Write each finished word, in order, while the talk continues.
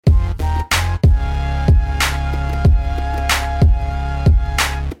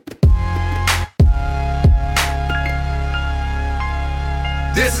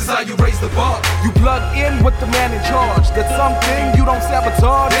You plug in with the man in charge. That's something you don't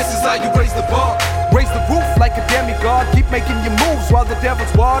sabotage. This is how you raise the bar. Raise the roof like a demigod. Keep making your moves while the devil's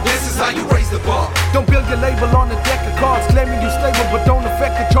watch. This is how you raise the bar. Don't build your label on a deck of cards, claiming you stable but don't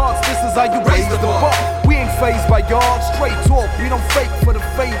affect the charts. This is how you raise the bar. We ain't phased by y'all. Straight talk, we don't fake for the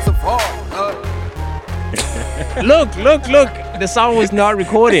faints of heart. Look. The sound was not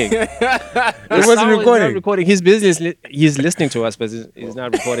recording. It wasn't recording. Not recording. His business, he's listening to us, but he's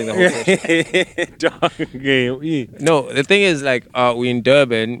not recording the whole session. No, the thing is, like, we're in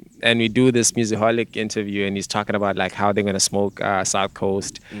Durban and we do this Musicaholic interview, and he's talking about like how they're gonna smoke South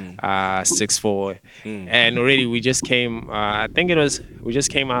Coast 6-4, and already we just came. I think we just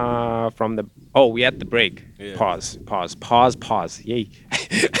came from the. Oh, we had the break. Yeah. Pause. Yay.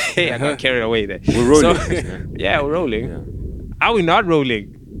 Hey, I got carried away there. We're rolling. So, yeah, we're rolling. Yeah. Are we not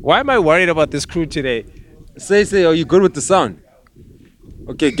rolling? Why am I worried about this crew today? Say, are you good with the sound?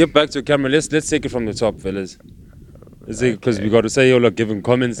 Okay, get back to the camera. Let's take it from the top, fellas. Because we got to say, look, giving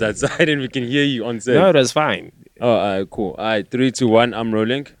comments that side and we can hear you on set. No, that's fine. Oh, all right, cool. All right, 3, 2, 1, I'm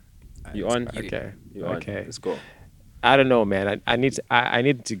rolling. You on? Okay. You on. Okay. Let's go. I don't know, man. I need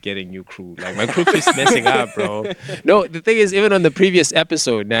to get a new crew. Like, my crew keeps messing up, bro. No, the thing is, even on the previous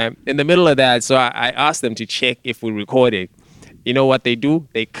episode, now in the middle of that, so I asked them to check if we're recording. You know what they do?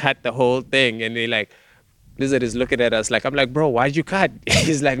 They cut the whole thing, and they like, Blizzard is looking at us like, I'm like, bro, why'd you cut?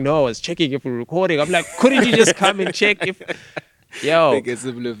 He's like, no, I was checking if we're recording. I'm like, couldn't you just come and check if? Yo. Think it's a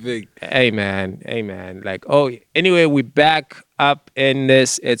similar thing. Hey man. Like, anyway, we back up in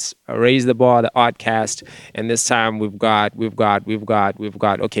this. It's Raise the Bar, the Artcast, and this time we've got.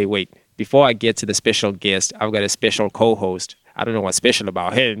 Okay, wait. Before I get to the special guest, I've got a special co-host. I don't know what's special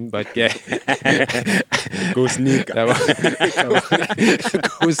about him, but yeah. Go sneak. Go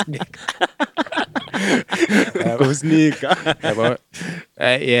sneak. Go sneak.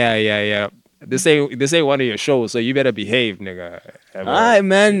 Yeah. This ain't one of your shows, so you better behave, nigga. Alright,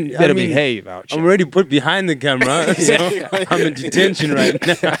 man. You better behave out here. I'm already put behind the camera, so I'm in detention right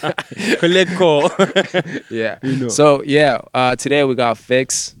now. Collect call. Yeah. You know. So, today we got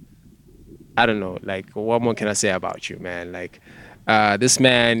Ficz. I don't know, like, what more can I say about you, man? Like, this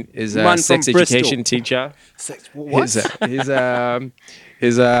man is a sex education teacher. Sex, what? He's a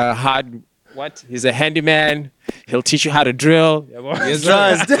hard, what? He's a handyman. He'll teach you how to drill. Yes,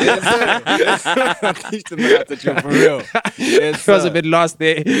 sir. Teach them how to drill for real. Yes, I was a bit lost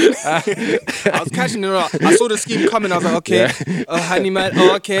there. I was catching it up. I saw the scheme coming. I was like, okay, handyman.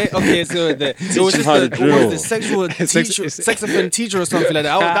 Oh, okay. So it was just the sexual teacher, sex offender teacher or something like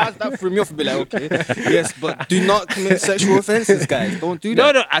that. That threw me off a bit. Like, okay, yes, but do not commit sexual offenses, guys. Don't do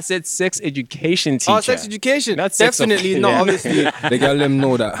that. No, I said sex education teacher. Oh, sex education. Not definitely not. Yeah. Obviously, they gotta let them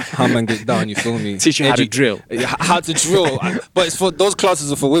know that how man gets down. You feel me? Teach you how to drill. How to drill, but it's for those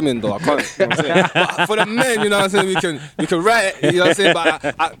classes are for women though. I can't. You know what I'm saying? But for the men, you know what I'm saying, we can write. You know what I'm saying?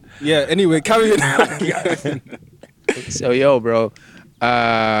 But anyway, carry on. So yo, bro,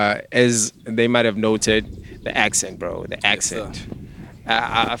 as they might have noted, the accent, bro, the accent.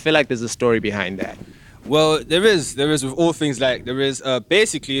 I feel like there's a story behind that. Well, there is with all things, like there is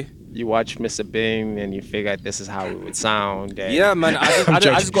basically. You watch Mr. Bing and you figured this is how it would sound. Yeah, man, I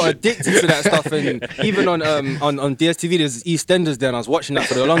just got addicted to that stuff, and even on DSTV there's EastEnders there, and I was watching that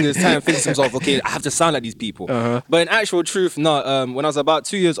for the longest time, thinking to myself, okay, I have to sound like these people. But in actual truth, no. When I was about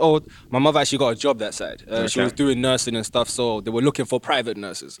 2 years old, my mother actually got a job that side. She was doing nursing and stuff, so they were looking for private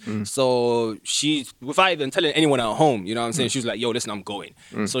nurses. So she, without even telling anyone at home, you know what I'm saying, she was like, yo, listen, I'm going.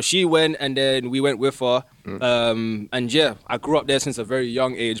 So she went, and then we went with her. And yeah, I grew up there since a very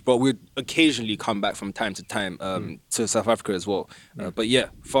young age, but we'd occasionally come back from time to time to South Africa as well. But yeah,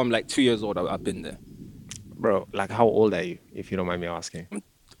 from like 2 years old, I've been there. Bro, like, how old are you, if you don't mind me asking?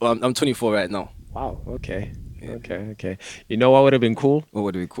 I'm 24 right now. Wow, okay. Yeah. Okay. You know what would have been cool? What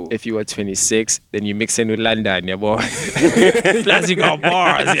would be cool? If you were 26, then you mix in with London, yeah, boy. Plus you got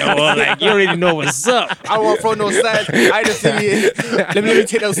bars, yeah, boy. Like, you already know what's up. I don't want to throw no signs. I just let me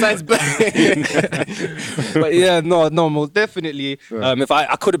take those signs back. But yeah, no, most definitely. If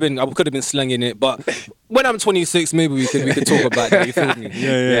I could have been slanging it, but when I'm 26, maybe we can talk about that. You feel me?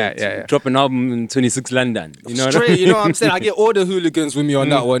 Yeah. Drop an album in 26 London. You know straight. You know what I'm saying? I get all the hooligans with me on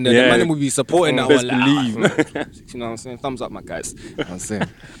that one. Then the man will be supporting that best one. believe. You know what I'm saying? Thumbs up, my guys. You know what I'm saying?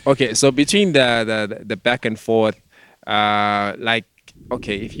 Okay, so between the back and forth, like,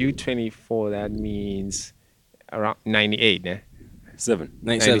 okay, if you're 24, that means around 98, eh?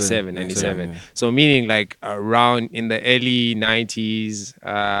 97. Yeah. So meaning like around in the early 90s,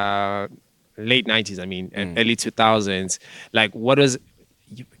 late 90s, I mean, and early 2000s. Like,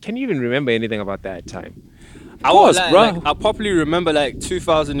 can you even remember anything about that time? I won't lie, bro. like, I properly remember like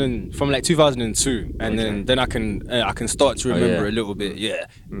 2002, and then I can start to remember a little bit,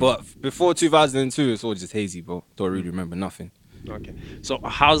 But before 2002, it's all just hazy, bro. Don't really remember nothing. Okay. So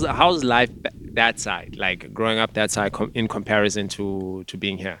how's life that side, like growing up that side in comparison to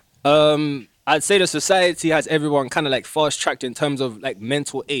being here? I'd say the society has everyone kind of like fast tracked in terms of like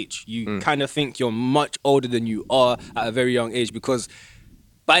mental age. You kind of think you're much older than you are at a very young age, because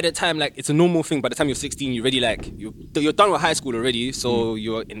by the time, like, it's a normal thing. By the time you're 16, you're already like you're done with high school already. So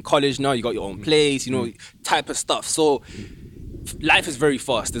you're in college now. You got your own place, you know, type of stuff. So life is very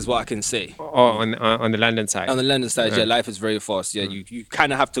fast, is what I can say. On the London side. On the London side, life is very fast. Yeah, you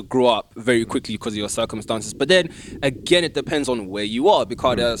kind of have to grow up very quickly because of your circumstances. But then again, it depends on where you are,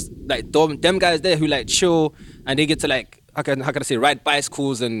 because there's like them guys there who like chill and they get to like how can I say, ride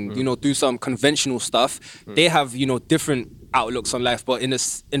bicycles and you know, do some conventional stuff. They have, you know, different outlooks on life, but in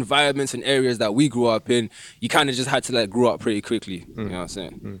the environments and areas that we grew up in, you kind of just had to like grow up pretty quickly. You know what I'm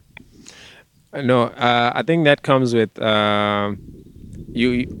saying? No, I think that comes with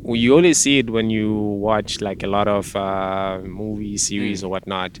you only see it when you watch like a lot of movies, series or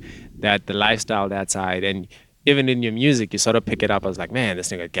whatnot, that the lifestyle that side, and even in your music you sort of pick it up as like, man,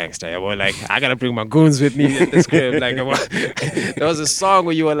 this nigga gangster, or like I gotta bring my goons with me at this crib. Like there was a song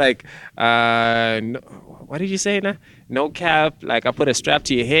where you were like no, what did you say now? No cap, like I put a strap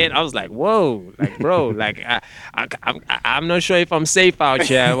to your head. I was like, whoa, like bro, like I'm not sure if I'm safe out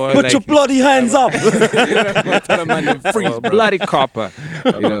here. Or, Put like, your bloody hands up. bloody copper.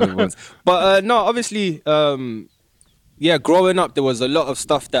 You know, but no, obviously, growing up, there was a lot of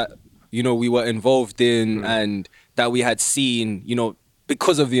stuff that, you know, we were involved in and that we had seen, you know,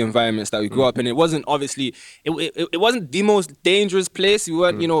 because of the environments that we grew up in. It wasn't obviously, it wasn't the most dangerous place. We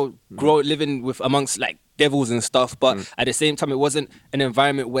weren't, you know, living with amongst like devils and stuff, but at the same time, it wasn't an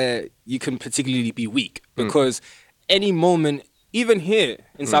environment where you can particularly be weak, because any moment, even here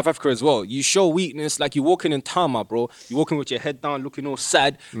in South Africa as well, you show weakness, like you're walking in Tama, bro. You're walking with your head down, looking all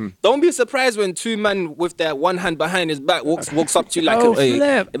sad. Don't be surprised when two men with their one hand behind his back walks up to you like,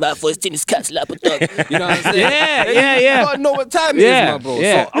 hey, about 14 is cat slap a dog. You know what I'm saying? Yeah. You gotta know what time it is, my bro.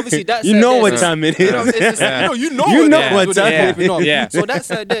 Yeah. So obviously that's You know what time it is. You know what time it is. Yeah. So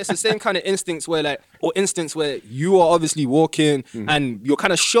that's it's the same kind of instance where you are obviously walking and you're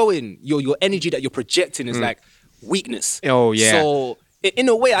kind of showing your energy that you're projecting is like weakness. Oh yeah. So in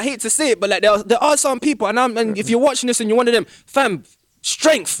a way, I hate to say it, but like there are some people, and if you're watching this and you're one of them, fam,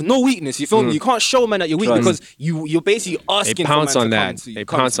 strength, no weakness. You feel me? You can't show man that you're weak because you're basically asking. They pounce on that. They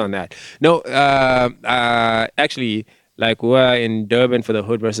pounce on that. No, actually, like we were in Durban for the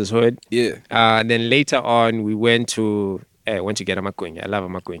Hood versus Hood. Yeah. And then later on, we went to get a Magunya. I love a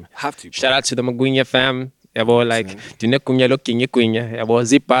Magunya. Have to. Shout out to the Magunya fam. Yabo like Dinekunya looking Yakunya. Yabo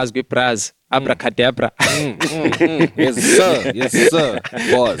zipas bipraz. Abracadabra. Yes sir.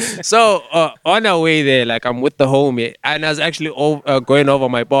 Boss. So on our way there, like I'm with the homie, and I was actually going over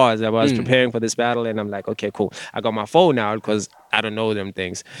my bars. I was preparing for this battle, and I'm like, okay, cool. I got my phone out because I don't know them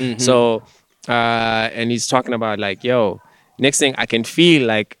things. So and he's talking about like, yo, next thing I can feel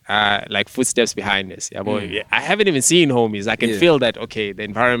like footsteps behind us. Yeah, boy. I haven't even seen homies. I can feel that, okay, the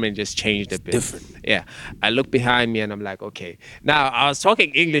environment just changed a bit. Different. Yeah. I look behind me and I'm like, okay. Now I was talking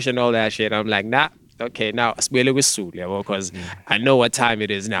English and all that shit. I'm like, nah, okay, now because I know what time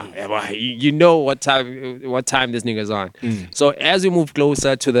it is now. Yeah, boy. You know what time this nigga's on. So as we move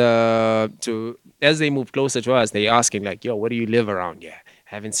closer as they move closer to us, they asking like, yo, where do you live around? Yeah.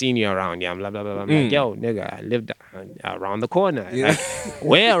 Haven't seen you around, yeah, blah, blah, blah, blah. I'm like, yo, nigga, I lived around the corner. Like,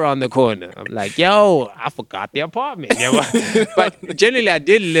 where around the corner? I'm like, yo, I forgot the apartment. Yeah, but generally, I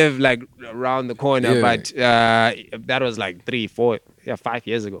did live, like, around the corner, but that was, like, 5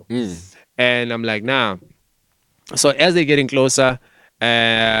 years ago. And I'm like, nah. So as they're getting closer,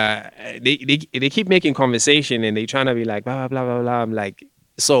 they keep making conversation, and they trying to be like, blah, blah, blah, blah, blah. I'm like,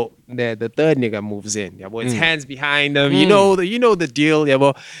 so the third nigga moves in, yeah, boy. His hands behind him, you know the deal, yeah,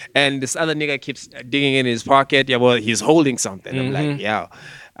 boy. And this other nigga keeps digging in his pocket, yeah, boy. He's holding something. I'm like, yo,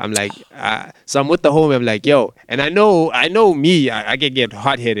 so I'm with the homie. I'm like, yo, and I know me. I can get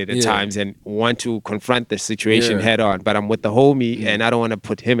hot-headed at times and want to confront the situation head on. But I'm with the homie, and I don't want to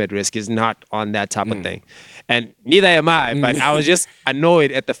put him at risk. He's not on that type of thing, and neither am I. But I was just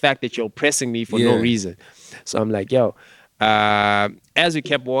annoyed at the fact that you're pressing me for no reason. So I'm like, yo. As we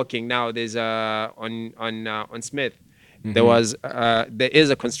kept walking, now there's on Smith, there is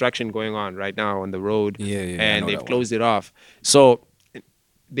a construction going on right now on the road, and they've closed it off. So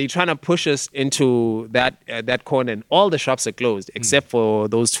they're trying to push us into that corner, and all the shops are closed except for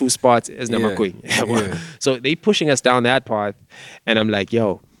those two spots as Namakui. So they pushing us down that path, and I'm like,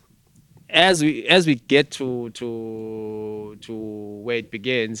 yo. as we get to where it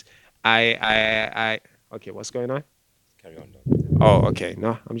begins, I okay, what's going on? Carry on. Oh, okay.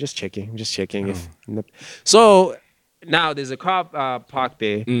 No, I'm just checking. If so. Now there's a car parked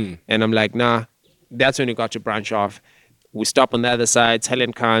there, and I'm like, nah. That's when you got to branch off. We stop on the other side.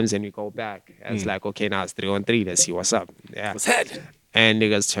 Helen comes, and we go back. And it's like, okay, now it's 3-on-3. Let's see what's up. Yeah. What's happening? And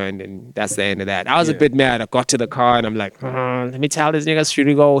niggas turned, and that's the end of that. I was a bit mad. I got to the car, and I'm like, let me tell these niggas, should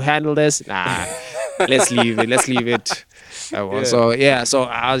we go handle this? Nah, let's leave it. So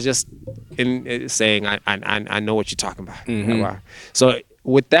I was just saying, I know what you're talking about. So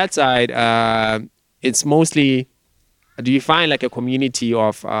with that side, it's mostly. Do you find like a community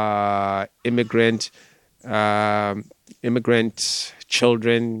of immigrant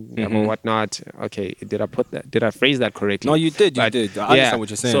children or whatnot? Okay, did I phrase that correctly? No, you did. I understand what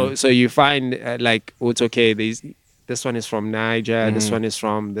you're saying. So you find like, oh, it's okay. This one is from Niger. This one is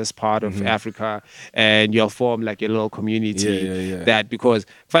from this part of Africa, and you'll form like a little community. That because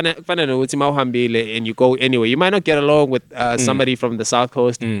and you go anywhere, you might not get along with somebody from the South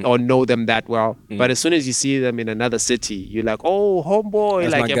Coast or know them that well, but as soon as you see them in another city, you're like, oh, homeboy,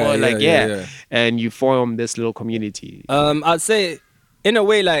 that's and you form this little community. I'd say, in a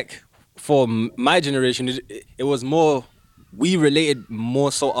way, like for my generation, it was more, we related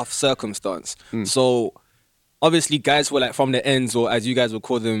more so off circumstance. So. Obviously, guys were like from the ends, or as you guys would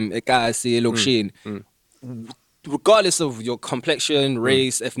call them, regardless of your complexion,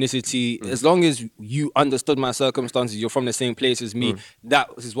 race, ethnicity, as long as you understood my circumstances, you're from the same place as me, that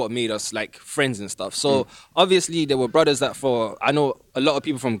is what made us like friends and stuff. So obviously there were brothers that I know a lot of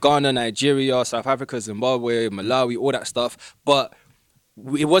people from Ghana, Nigeria, South Africa, Zimbabwe, Malawi, all that stuff, but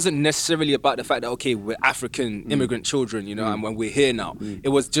it wasn't necessarily about the fact that, okay, we're African immigrant children, you know, and when we're here now. It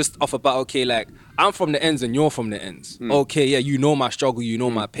was just off about, okay, like, I'm from the ends and you're from the ends. Okay, yeah, you know my struggle, you know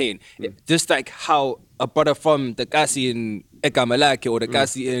my pain. Just like how a brother from the Kasi in Ekamalake or the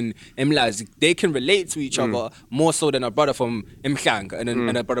Kasi in Mlaz, they can relate to each other more so than a brother from Mklang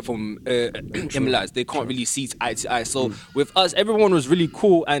and a brother from Mlaz. They can't really see eye to eye. So with us, everyone was really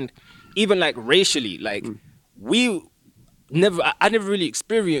cool, and even like racially, like I never really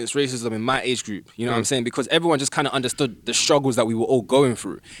experienced racism in my age group, you know what I'm saying? Because everyone just kind of understood the struggles that we were all going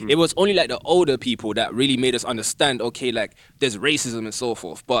through. It was only like the older people that really made us understand, okay, like there's racism and so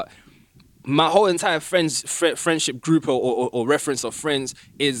forth. But my whole entire friendship group or reference of friends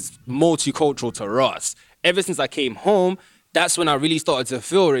is multicultural to us. Ever since I came home, that's when I really started to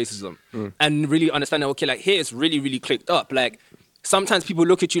feel racism and really understand that, okay, like here it's really, really clicked up. Like, sometimes people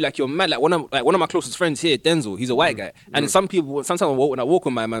look at you like you're mad. Like one of my closest friends here, Denzel, he's a white guy. And sometimes when I walk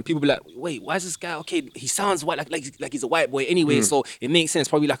with my man, people be like, wait, why is this guy, okay, he sounds white, like he's a white boy anyway, so it makes sense,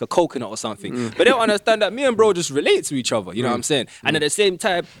 probably like a coconut or something. But they don't understand that me and bro just relate to each other, you know what I'm saying? And at the same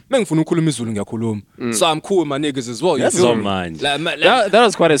time, so I'm cool with my niggas as well. That's so mine. That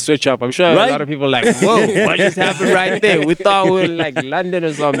was quite a switch up. I'm sure a lot of people like, whoa, what just happened right there? We thought we were like London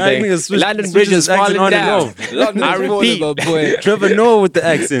or something. London Bridge is falling down. I repeat. Trevor Noah with the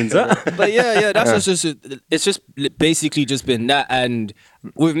accents, huh? But yeah, that's just it's just basically just been that. And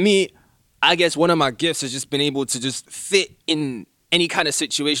with me, I guess one of my gifts has just been able to just fit in any kind of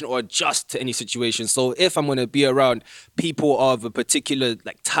situation or adjust to any situation. So if I'm gonna be around people of a particular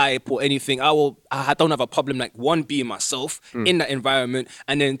like type or anything, I don't have a problem like one, being myself in that environment,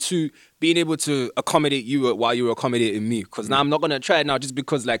 and then two, being able to accommodate you while you're accommodating me. Because now I'm not gonna try it now just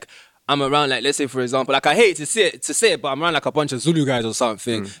because like I'm around, like, let's say, for example, like, I hate to say it, but I'm around, like, a bunch of Zulu guys or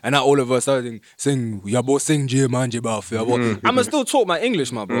something, and now all of us starting sing, yabo sing J man J Buff, I'ma still talk my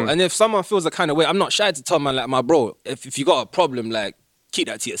English, my bro. And if someone feels the kind of way, I'm not shy to tell man, like, my bro, if you got a problem, like, keep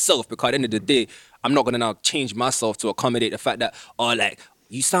that to yourself, because at the end of the day, I'm not gonna now change myself to accommodate the fact that, oh, like,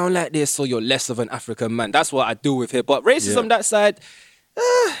 you sound like this, so you're less of an African man. That's what I do with here. But racism, that side,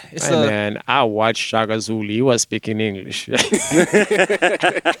 man, I watched Shaka Zulu. He was speaking English.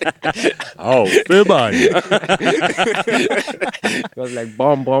 Oh, everybody. It was like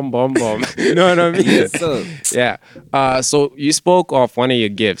bomb, bomb, bomb, bomb. You know what I mean? Yes, sir. Yeah. So you spoke of one of your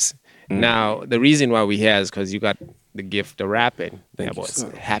gifts. Now, the reason why we're here is because you got the gift of rapping. Thank you, sir.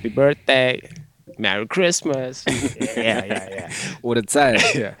 Happy birthday. Merry Christmas. Yeah. All the time.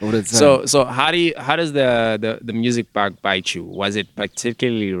 Yeah. All the time. So how does the music bite you? Was it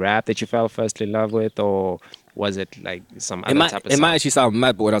particularly rap that you fell first in love with, or was it like some other type of song? It might actually sound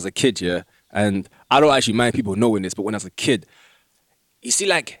mad, but when I was a kid, and I don't actually mind people knowing this, but when I was a kid, you see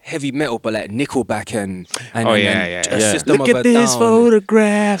like heavy metal, but like Nickelback and System Look of at a these Down.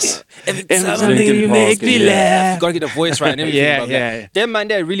 photographs. Every Every time you make me laugh. You gotta get the voice right and everything. Yeah, but, yeah. Like, them man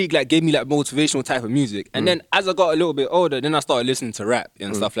there really like gave me like motivational type of music. And then as I got a little bit older, then I started listening to rap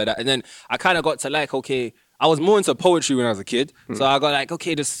and stuff like that. And then I kind of got to like, okay, I was more into poetry when I was a kid. So I got like,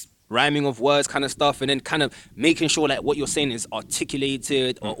 okay, this rhyming of words kind of stuff, and then kind of making sure like what you're saying is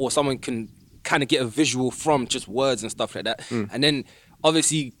articulated or someone can kind of get a visual from just words and stuff like that. And then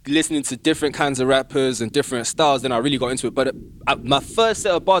obviously listening to different kinds of rappers and different styles, then I really got into it. But my first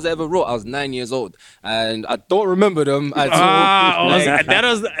set of bars I ever wrote, I was 9 years old, and I don't remember them at all.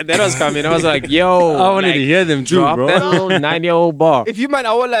 That was coming. I was like, yo, I wanted to hear them too, drop bro. that little 9-year-old bar. If you man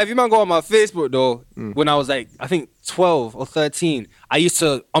go on my Facebook though, when I was like, I think 12 or 13, I used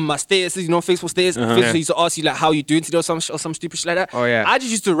to, on my statuses, Facebook status, Facebook used to ask you like how you doing today or some stupid shit like that. Oh, yeah. I just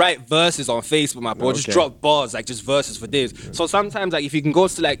used to write verses on Facebook, my bro. Just drop bars, like just verses for days. So sometimes like if you can go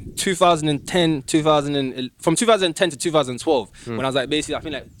to like from 2010 to 2012, when I was like basically, I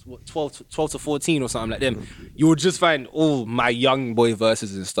think like 12 to 14 or something like them, you would just find all my young boy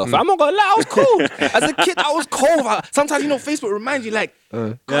verses and stuff. I'm not gonna lie, I was cool. As a kid, I was cold. Sometimes, Facebook reminds you like,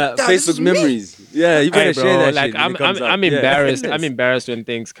 Facebook memories. Yeah, you better share that like, shit. I'm embarrassed. I'm embarrassed when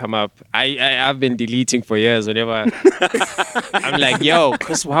things come up. I've been deleting for years whenever I'm like, yo,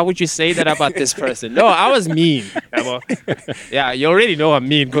 Kuss, why would you say that about this person? No, I was mean. Yeah, you already know I'm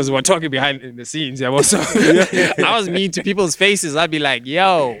mean because we're talking behind the scenes. So I was mean to people's faces. I'd be like,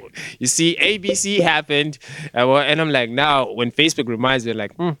 yo, you see, ABC happened. And I'm like, now when Facebook reminds me,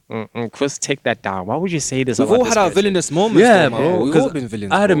 like, Kuss, take that down. Why would you say this we've about all this had our person? villainous moments. Yeah, though, bro. We've all been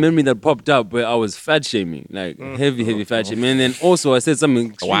villains. I had a bro. memory that popped up where I was fat shaming, like heavy fat shaming, and then also I said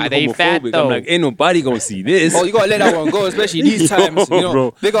something extremely Why they homophobic. fat, though? I'm like, ain't nobody gonna see this. Oh, you gotta let that one go, especially these times.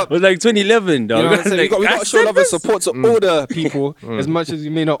 bro. Big up. It was like 2011, dog. You know what I'm saying? Like, we got to show love and support to older people as much as we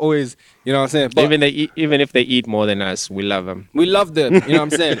may not always, you know what I'm saying? But Even if they eat more than us, we love them. we love them, you know what I'm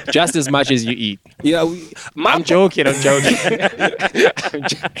saying? Just as much as you eat. Yeah, I'm joking. I'm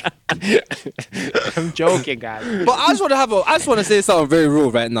joking, guys. But I just want to say something very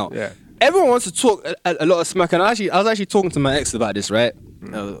real right now. Yeah. Everyone wants to talk a lot of smack, and I was actually talking to my ex about this, right?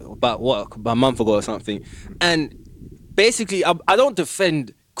 About a month ago or something. And basically, I don't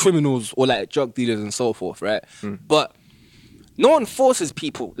defend criminals or like drug dealers and so forth, right? But no one forces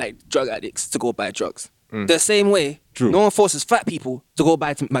people like drug addicts to go buy drugs. The same way, no one forces fat people to go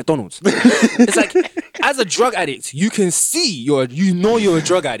buy McDonald's. It's like, as a drug addict, you can see you're a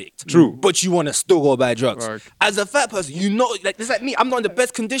drug addict. True. But you want to still go buy drugs. Right. As a fat person, like it's like me, I'm not in the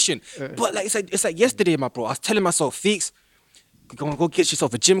best condition. But like it's like yesterday, my bro, I was telling myself, Ficz, go get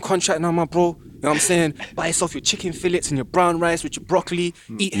yourself a gym contract now, my bro. You know what I'm saying? Buy yourself your chicken fillets and your brown rice with your broccoli.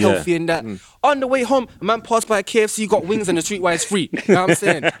 Eat healthy and that. On the way home, a man passed by a KFC, got wings and the streetwise free. You know what I'm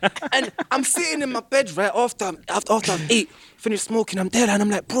saying? And I'm sitting in my bed right after I've ate, finished smoking, I'm there and I'm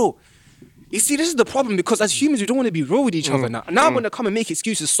like, bro, you see, this is the problem because as humans, we don't want to be real with each other now. Now I'm going to come and make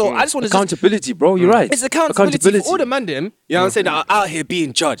excuses. So I just want to accountability, bro. You're right. It's accountability for all the man them, you know what I'm saying, that are out here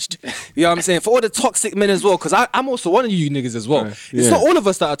being judged. You know what I'm saying? For all the toxic men as well, because I'm also one of you niggas as well. It's not all of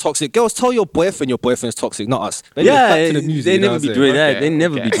us that are toxic. Girls, tell your boyfriend's toxic, not us. But back to the music, they you know never what be I'm doing saying? that. They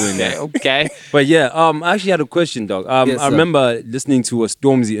never be doing that. Okay. But yeah, I actually had a question, dog. Yes, I sir. remember listening to a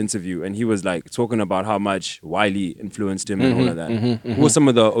Stormzy interview, and he was like talking about how much Wiley influenced him and all of that. Who were some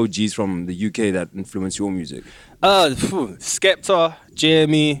of the OGs from the UK that influenced your music? Skepta,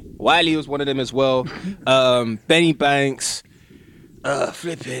 Jeremy, Wiley was one of them as well. Benny Banks,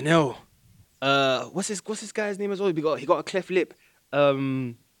 flipping hell. What's this guy's name as well? He got a cleft lip. But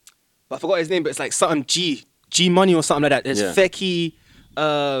I forgot his name, but it's like something G Money or something like that. There's Fecky.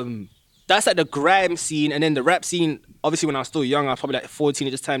 That's like the grime scene, and then the rap scene. Obviously, when I was still young, I was probably like 14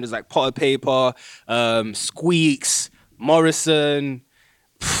 at this time. There's like Potter Paper, Squeaks, Morrison,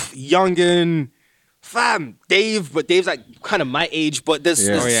 Youngin. Fam, Dave, but Dave's like kind of my age, but there's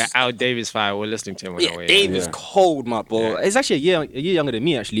Al Davis fire. We're listening to him. Dave is cold, my boy. He's actually a year younger than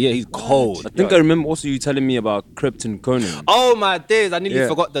me, actually. Yeah, he's cold. I think I remember also you telling me about Crypt and Conan. Oh my days, I nearly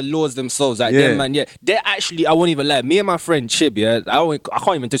forgot the laws themselves. Like them, man, they're actually, I won't even lie. Me and my friend Chib, I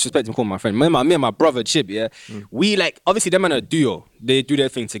can't even disrespect him calling my friend. Me and my brother Chib, we like, obviously them man are a duo. They do their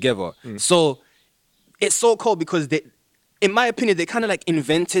thing together. So it's so cold because they, in my opinion, they kind of like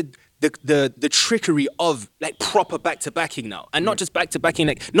invented the trickery of like proper back-to-backing now, and not just back-to-backing,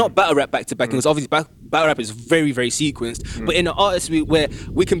 like not battle rap back-to-backing, because obviously battle rap is very, very sequenced, but in an artist where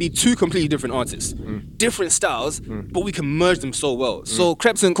we can be two completely different artists, different styles, but we can merge them so well. So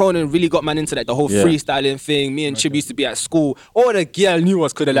Krebs and Conan really got man into like the whole freestyling thing. Me and Chib used to be at school. All the girl knew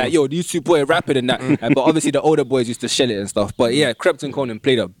us, could have like, yo, these two boys rapping and that. But obviously the older boys used to shell it and stuff. But yeah, Krebs and Conan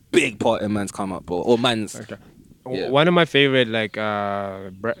played a big part in man's come up, bro, or man's. Okay. Yeah. One of my favorite like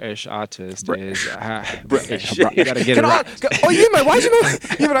British artists is British. You gotta get it right. Oh, you man, why you know?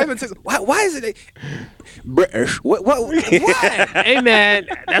 Even I even say, why is it like British? What? Why? Hey man,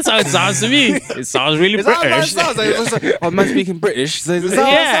 that's how it sounds to me. It sounds really Is that how British. man sounds? Like, oh, man speaking British. So is that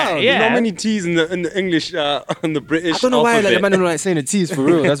how it sounds? Yeah. There's not many T's in the English on the British. I don't know why like, alphabet. the man don't like saying the T's for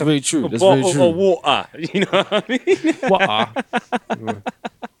real. That's very true. That's very true. Or water. You know what I mean?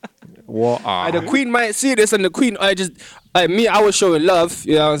 What And the Queen might see this, and the Queen, I was showing love.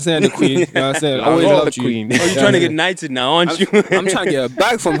 You know what I'm saying? The Queen, you know what I'm saying? I always loved you. Queen. Oh, you're trying to get knighted now, aren't you? I'm trying to get a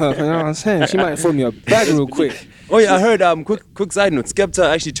bag from her. You know what I'm saying? She might throw me a bag real quick. Oh yeah, I heard. Quick side note. Skepta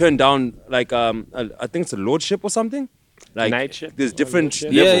actually turned down like I think it's a lordship or something. Like Knightship? there's different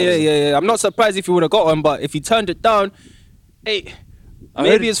levels. Yeah. I'm not surprised if he would have got one, but if he turned it down, hey,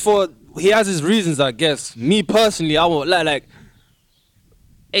 maybe it's for he has his reasons, I guess. Me personally, I won't lie. Like,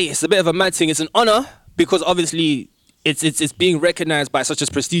 hey, it's a bit of a mad thing. It's an honor because obviously it's being recognized by such a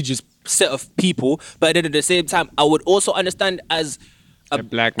prestigious set of people. But then at the same time, I would also understand as a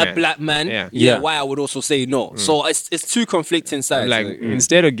black man, why I would also say no. So it's two conflicting sides. Like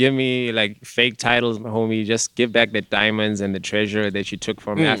instead of give me like fake titles, my homie, just give back the diamonds and the treasure that you took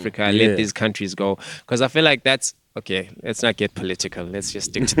from Africa and let these countries go. Because I feel like that's okay. Let's not get political. Let's just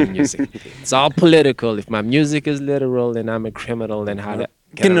stick to the music. It's all political. If my music is literal, then I'm a criminal. Then how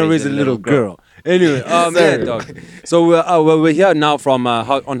Can I raise a little girl? Anyway, man, dog. So we're here now from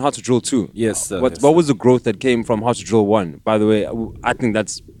on How to Drill 2. Yes, sir. What was the growth that came from How to Drill 1? By the way, I think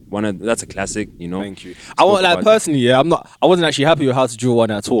that's a classic. You know. Thank you. I won't like personally. I wasn't actually happy with How to Drill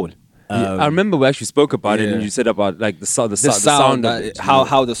 1 at all. I remember we actually spoke about it, and you said about like the sound of it,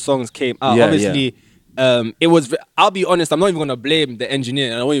 how the songs came out. Obviously. It was. I'll be honest. I'm not even gonna blame the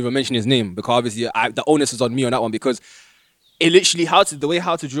engineer, and I won't even mention his name because obviously the onus is on me on that one because it literally the way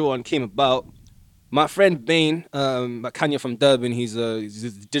How to Drill 1 came about. My friend Bain, Kanye from Durban, he's a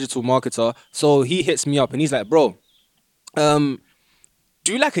digital marketer. So he hits me up and he's like, bro,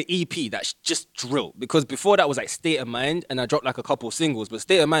 do like an EP that's just drill. Because before that was like State of Mind and I dropped like a couple singles. But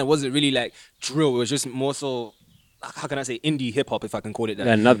State of Mind wasn't really like drill. It was just more so, how can I say, indie hip hop if I can call it that.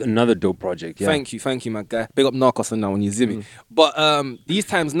 Yeah, another dope project. Yeah. Thank you, my guy. Big up Narcos now when you see me. But these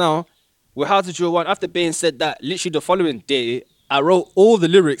times now, with How to Drill 1, after Bain said that, literally the following day, I wrote all the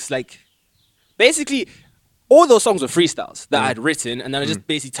lyrics like, basically, all those songs were freestyles that I had written, and then I just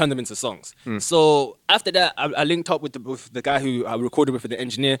basically turned them into songs. So after that, I linked up with the guy who I recorded with, the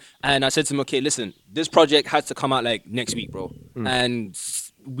engineer, and I said to him, okay, listen, this project has to come out like next week, bro. And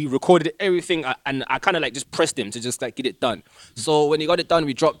we recorded everything, and I kind of like just pressed him to just like get it done. So when he got it done,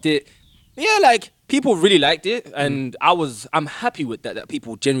 we dropped it. Yeah, like people really liked it, and I'm happy with that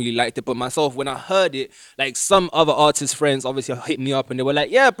people generally liked it. But myself, when I heard it, like some other artist friends obviously hit me up and they were like,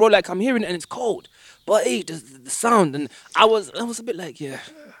 yeah, bro, like I'm hearing it and it's cold, but hey, the sound, and I was a bit like, yeah.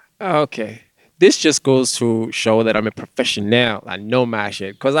 Okay. This just goes to show that I'm a professional. I know my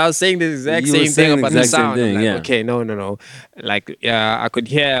shit. Because I was saying the exact same thing about the sound. Okay, no. Like, I could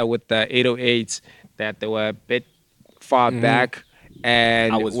hear with the 808s that they were a bit far back.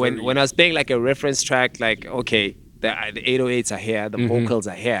 And when I was playing like a reference track, like, okay, the 808s are here, the vocals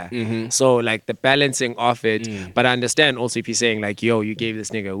are here. So like the balancing of it. But I understand also if you're saying like, yo, you gave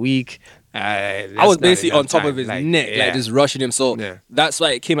this nigga a week. I was basically on top of his neck, like just rushing him. So that's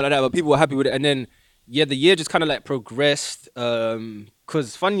why it came out like that. But people were happy with it. And then, the year just kind of like progressed.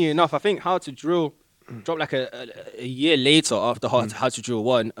 Because funny enough, I think How to Drill dropped like a year later after How to Drill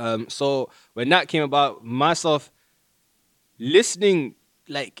 1. So when that came about, myself listening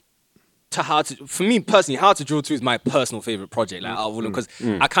like to for me personally, How to Drill 2 is my personal favorite project. Like because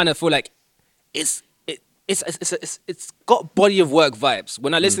I kind of feel like it's got body of work vibes.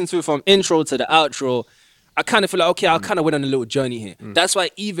 When I listen to it from intro to the outro, I kind of feel like, okay, I kind of went on a little journey here. That's why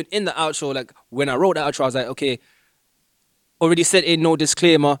even in the outro, like when I wrote the outro, I was like, okay, already said in no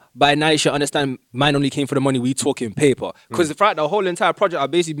disclaimer, by now you should understand mine only came for the money, we talking paper. Because throughout the whole entire project, I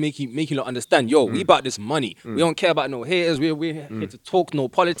basically making you understand, yo, we about this money. We don't care about no haters, we're here to talk, no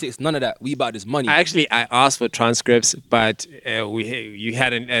politics, none of that. We about this money. I asked for transcripts, but you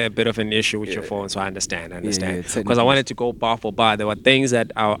had a bit of an issue with your phone, so I understand. Because I wanted to go bar for bar. There were things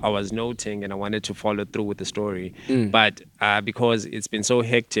that I was noting and I wanted to follow through with the story. But because it's been so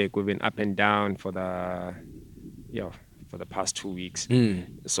hectic, we've been up and down for the past 2 weeks.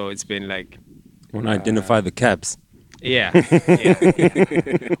 So it's been like... Want to identify the caps. Yeah.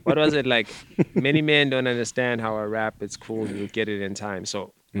 What was it like? Many men don't understand how I rap. It's cool. You get it in time.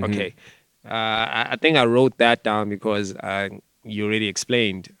 So, okay. I think I wrote that down because you already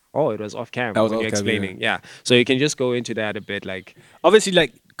explained. Oh, it was off cam. That was when off you're cam, explaining. Yeah. So you can just go into that a bit, like... Obviously,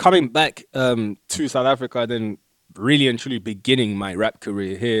 like, coming back to South Africa, then really and truly beginning my rap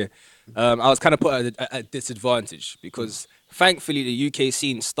career here, I was kind of put at a disadvantage because thankfully the UK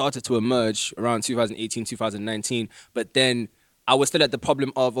scene started to emerge around 2018, 2019, but then I was still at the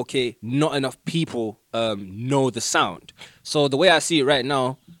problem of, okay, not enough people know the sound. So the way I see it right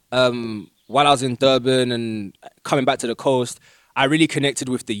now, while I was in Durban and coming back to the coast, I really connected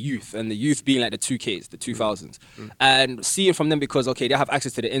with the youth, and the youth being like the 2Ks, the 2000s. And seeing from them because, okay, they have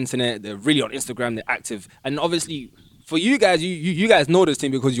access to the internet, they're really on Instagram, they're active. And obviously, for you guys, you guys know this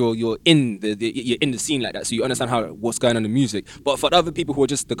thing because you're in the scene like that, so you understand what's going on in music. But for other people who are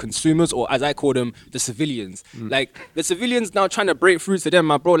just the consumers, or as I call them, the civilians, like the civilians now trying to break through to them,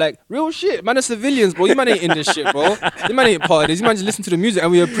 my bro, like real shit, man, the civilians, bro, you man ain't in this shit, bro. You man ain't part of this. You man just listen to the music,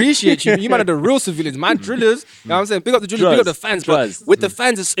 and we appreciate you. You man are the real civilians, my drillers. You know what I'm saying? Big up the drillers, big up the fans, but with the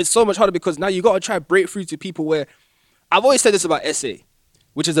fans, it's so much harder because now you got to try to break through to people where I've always said this about SA.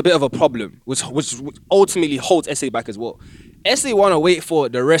 Which is a bit of a problem, which ultimately holds SA back as well. SA want to wait for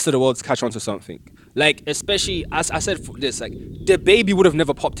the rest of the world to catch on to something. Like, especially, as I said for this, like, the baby would have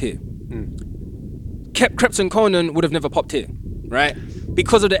never popped here. Krept and Conan would have never popped here, right?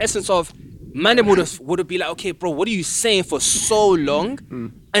 Because of the essence of, man would have been like, okay, bro, what are you saying for so long?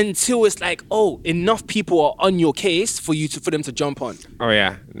 Until it's like, oh, enough people are on your case for them to jump on. Oh,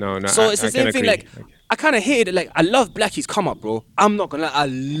 yeah. No. So it's the same thing, like... I kind of hated it. Like, I love Blackie's come up, bro. I'm not gonna lie, I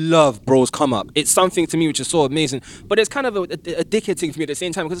love bro's come up. It's something to me which is so amazing. But it's kind of a dickhead thing for me at the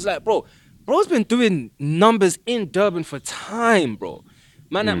same time because it's like, bro's been doing numbers in Durban for time, bro.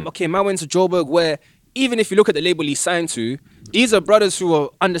 Man, man went to Joburg where even if you look at the label he signed to, these are brothers who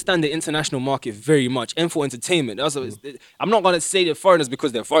understand the international market very much. M4 Entertainment. Also, I'm not going to say they're foreigners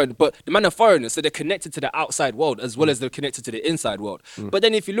because they're foreign, but the man are foreigners, so they're connected to the outside world as well as they're connected to the inside world. But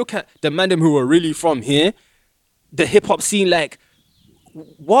then if you look at the man them who are really from here, the hip-hop scene, like,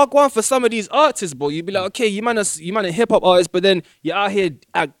 walk one for some of these artists, bro. You'd be like, okay, you man a hip-hop artist, but then you're out here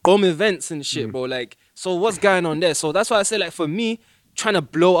at gum events and shit, bro. Like, so what's going on there? So that's why I say, like, for me, trying to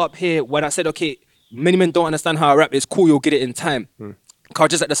blow up here when I said, okay, many men don't understand how I rap. It's cool, you'll get it in time. Cause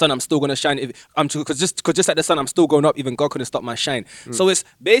just like the sun, I'm still gonna shine. Cause just like the sun, I'm still going up. Even God couldn't stop my shine. So it's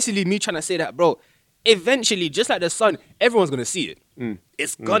basically me trying to say that, bro. Eventually, just like the sun, everyone's gonna see it.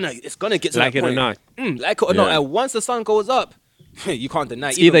 It's gonna get to like that point. Like it or not. Like it or not. And once the sun goes up, you can't deny.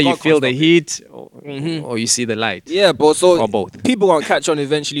 It's either you feel the heat or you see the light. Yeah, but so or both. People gonna catch on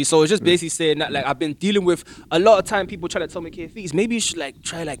eventually. So it's just basically saying that, like, I've been dealing with a lot of time. People try to tell me, okay, Ficz, maybe you should like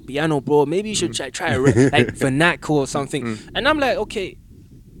try like piano, bro. Maybe you should try like vernacular or something. And I'm like, okay.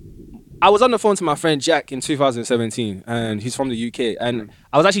 I was on the phone to my friend Jack in 2017, and he's from the UK. And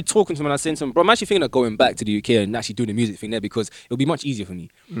I was actually talking to him, and I was saying to him, bro, I'm actually thinking of going back to the UK and actually doing the music thing there because it'll be much easier for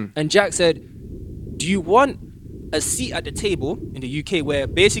me. And Jack said, do you want a seat at the table in the UK where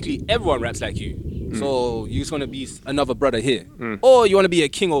basically everyone raps like you? So you just want to be another brother here. Or you want to be a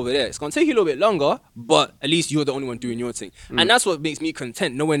king over there. It's going to take you a little bit longer, but at least you're the only one doing your thing. And that's what makes me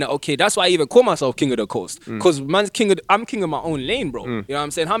content, knowing that, okay, that's why I even call myself king of the coast. Because I'm king of my own lane, bro. You know what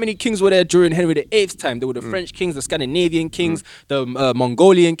I'm saying? How many kings were there during Henry VIII's time? There were the French kings, the Scandinavian kings, the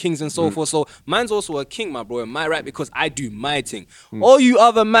Mongolian kings and so forth. So man's also a king, my bro, in my right, because I do my thing. All you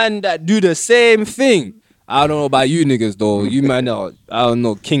other men that do the same thing, I don't know about you niggas though. You man are, I don't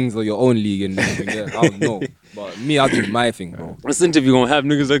know, kings of your own league and everything. Yeah, I don't know. But me, I'll do my thing, bro. This interview gonna have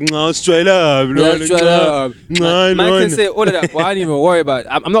niggas like, no, straight up. Yeah, straight up. Man can say all of that, but I don't even worry about it.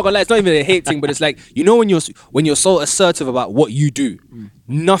 I'm not gonna lie, it's not even a hate thing, but it's like, you know, when you're so assertive about what you do,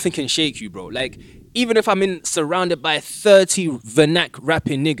 nothing can shake you, bro. Like, even if I'm surrounded by 30 vernac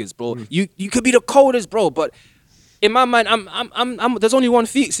rapping niggas, bro, you could be the coldest, bro, but in my mind, I'm there's only one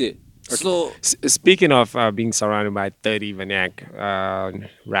Ficz here. So speaking of being surrounded by 30 vernac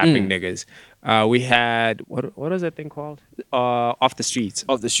rapping niggas, We had what was that thing called? Off the streets.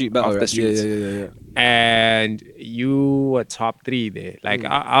 Off the street battle. Off the rap. streets. Yeah. And you were top 3 there. Like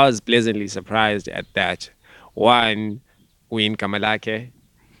I was pleasantly surprised at that. One, we in Kamalake.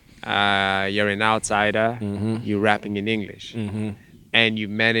 You're an outsider. You're rapping in English. And you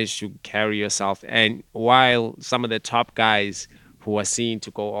managed to carry yourself. And while some of the top guys who were seen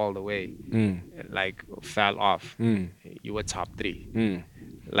to go all the way, like fell off, you were top 3.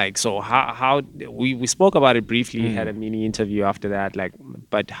 Like, so how we spoke about it briefly, had a mini interview after that, like,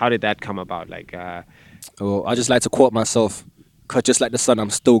 but how did that come about? Like, well, I just like to quote myself, cause just like the sun, I'm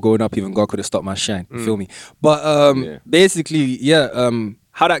still going up, even God could have stopped my shine. You feel me? But basically,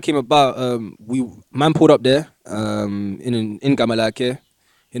 how that came about, man pulled up there, in Gamalake,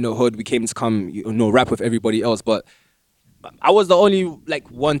 in the hood. We came to come, rap with everybody else, but I was the only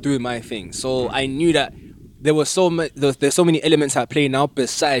one doing my thing. So I knew that there were there's so many elements at play now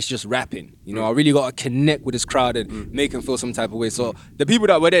besides just rapping. I really got to connect with this crowd and make them feel some type of way. So the people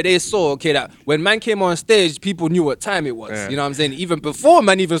that were there, they saw, that when man came on stage, people knew what time it was. You know what I'm saying? Even before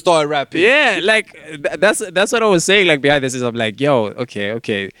man even started rapping. Yeah, like that's what I was saying. Like behind this is, I'm like, yo,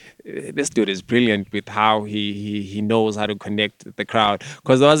 okay, this dude is brilliant with how he knows how to connect the crowd.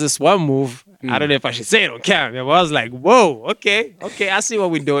 Because there was this one move. I don't know if I should say it on camera, but I was like, whoa, okay, I see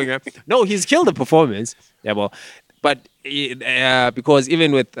what we're doing. No, he's killed the performance. Yeah, well, but because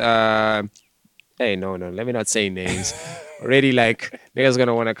even with, hey, no, let me not say names. Already, like, niggas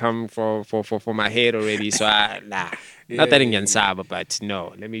gonna want to come for my head already. So, not that in Yansaba, but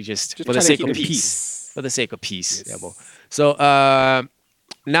no, let me just for the sake of peace. For the sake of peace. Yes. Yeah, well. So,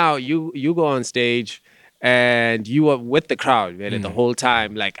 now you go on stage. And you were with the crowd, really, the whole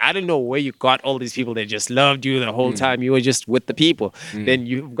time. Like, I don't know where you got all these people that just loved you the whole time. You were just with the people. Then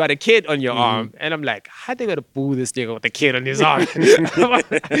you've got a kid on your arm. And I'm like, how they gonna boo this nigga with the kid on his arm?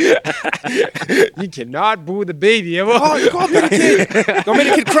 You cannot boo the baby. Oh, you can't make the kid. Gonna make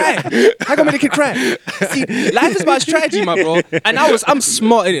the kid cry. How gonna make the kid cry? See, life is about strategy, my bro. And I'm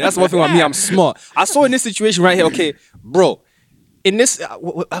smart in it. That's one thing about me. I'm smart. I saw in this situation right here, okay, bro. In this,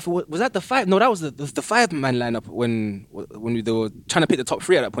 was that the 5? No, that was the 5-man lineup when they were trying to pick the top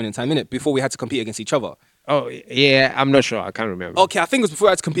 3 at that point in time, innit? Before we had to compete against each other. Oh, yeah, I'm not sure. I can't remember. Okay, I think it was before we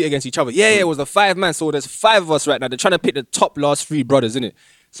had to compete against each other. Yeah, it was the 5-man. So there's 5 of us right now. They're trying to pick the top last 3 brothers, innit?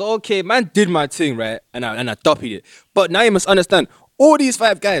 So, okay, man did my thing, right? And I copied it. But now you must understand, all these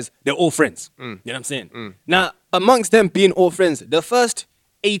 5 guys, they're all friends. You know what I'm saying? Now, amongst them being all friends, the first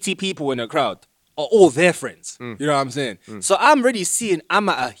 80 people in the crowd are all their friends. You know what I'm saying? So I'm already seeing I'm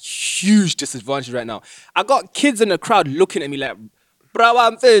at a huge disadvantage right now. I got kids in the crowd looking at me like, bro,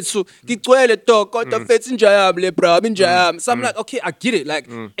 I'm fetsu, so I'm like, okay, I get it. Like,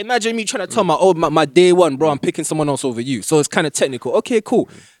 imagine me trying to tell my day one, bro, I'm picking someone else over you. So it's kind of technical. Okay, cool.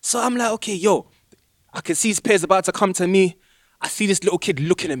 So I'm like, okay, yo, I can see his peers about to come to me. I see this little kid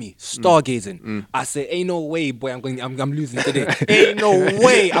looking at me, stargazing. I say, ain't no way, boy, I'm losing today. Ain't no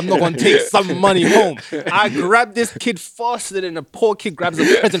way I'm not gonna take some money home. I grab this kid faster than a poor kid grabs a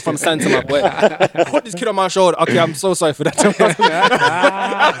present from Santa, my boy. Put this kid on my shoulder. Okay, I'm so sorry for that.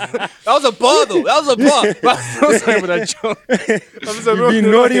 That was a bar though. That was a bar. I'm so sorry for that joke. You be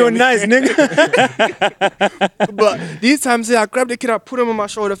naughty or nice, nigga. But these times, I grabbed the kid, I put him on my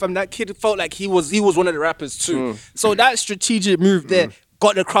shoulder. From that kid felt like he was one of the rappers too. So that strategic move there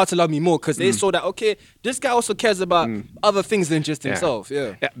got the crowd to love me more because they saw that, okay, this guy also cares about other things than just himself.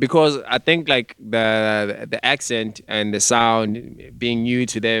 Yeah, because I think like the accent and the sound being new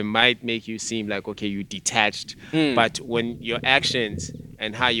to them might make you seem like, okay, you detached, but when your actions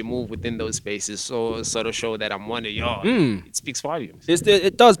and how you move within those spaces sort of show that I'm one of y'all, it speaks volumes.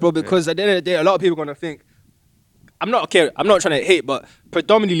 It does, bro, because at the end of the day, a lot of people are gonna think, I'm not trying to hate, but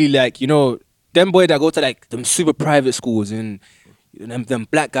predominantly, like, them boys that go to like them super private schools and them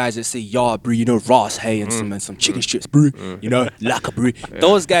black guys that say, yeah, bro, Ross, hey, and some chicken strips, bro, lacquer, bro.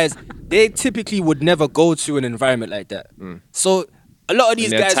 Those guys, they typically would never go to an environment like that. So a lot of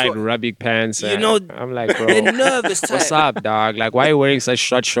these guys, tight rugby pants. I'm like, bro, they're nervous. What's up, dog? Like, why are you wearing such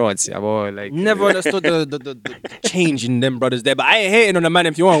short shorts? Yeah, boy, like, never understood the change in them brothers there. But I ain't hating on the man.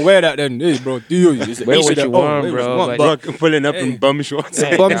 If you want to wear that, then hey, bro, do you? Wear what you want, bro. But pulling up in bum shorts.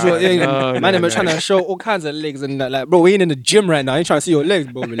 Man, I'm trying to show all kinds of legs and that. Like, bro, we ain't in the gym right now. I ain't trying to see your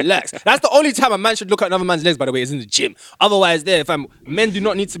legs, bro. Relax. That's the only time a man should look at another man's legs, by the way, is in the gym. Otherwise, men do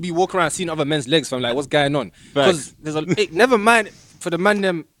not need to be walking around seeing other men's legs. I'm like, what's going on? Because never mind for the man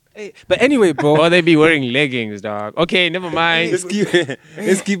them. Hey, but anyway, bro. Or they be wearing leggings, dog. Okay, never mind. Let's keep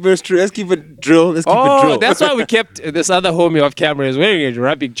it drill. Let's keep it drill. Oh, that's why we kept this other homie off camera is wearing a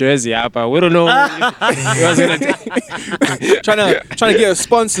Arabic jersey, but we don't know. He was gonna trying to get us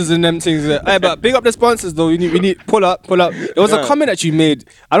sponsors and them things. Hey, but big up the sponsors though. We need pull up. There was a comment that you made.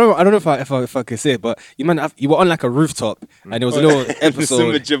 I don't know if I can say it, but you were on like a rooftop and there was a little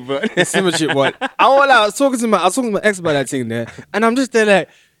episode. The Simba chip one. I was talking to my ex about that thing there, and I'm just there like,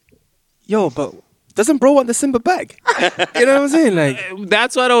 yo, but doesn't bro want the Simba bag? You know what I'm saying? Like,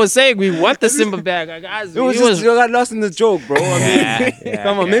 that's what I was saying. We want the Simba bag. Like, guys, you got lost in the joke, bro. I mean,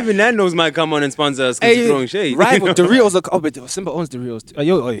 come on, maybe Nando's might come on and sponsor us because throwing shade. Right, but Doritos are. Oh, but Simba owns Doritos.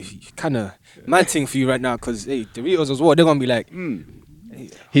 Yo, kind of mad thing for you right now because hey, Doritos as well. They're gonna be like,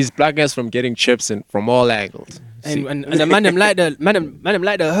 he's blocking us from getting chips and from all angles. And the man them like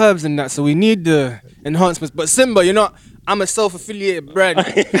the herbs and that, so we need the enhancements. But Simba, you know, I'm a self-affiliated brand.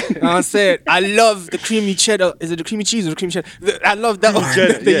 I said I love the creamy cheddar. Is it the creamy cheese or the creamy cheddar? I love that one,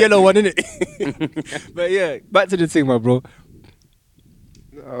 the yellow one, innit? But yeah, back to the thing, my bro.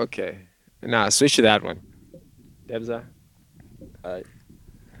 Okay, nah, switch to that one. Debza.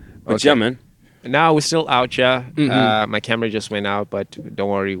 But yeah, man. Now we're still out here. My camera just went out, but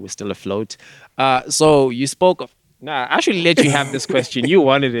don't worry, we're still afloat. So you spoke of. Nah, I actually let you have this question. You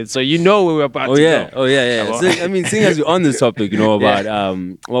wanted it, so you know we were about to go. Oh yeah. So, I mean, seeing as you're on this topic, you know about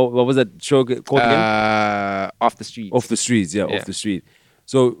what was that show called again? Off the Street. Off the Streets, yeah, Off the Street.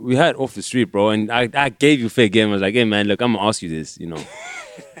 So we had Off the Street, bro, and I gave you fair game. I was like, hey man, look, I'm gonna ask you this. You know,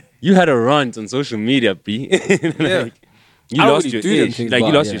 you had a rant on social media, B. Like, you lost your shit. Like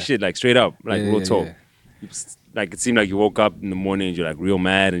you lost your shit, like straight up, like real talk. Like it seemed like you woke up in the morning and you're like real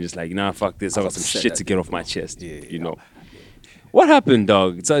mad and just like, nah, fuck this. I got some shit to get off my chest. You know. What happened,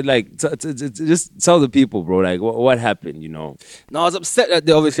 dog? So like, just tell the people, bro. Like, what happened? You know. No, I was upset that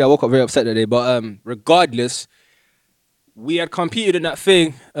day. Obviously, I woke up very upset that day. But regardless, we had competed in that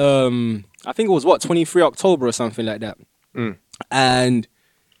thing. I think it was 23 October or something like that. And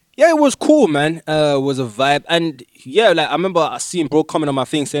yeah, it was cool, man. It was a vibe, and yeah, like I remember I seen bro comment on my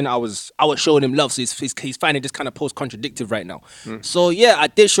thing saying I was showing him love, so he's finding this kind of post contradictive right now. So yeah, I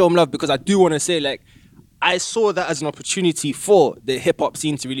did show him love because I do want to say like I saw that as an opportunity for the hip hop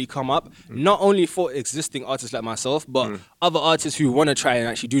scene to really come up, not only for existing artists like myself, but other artists who want to try and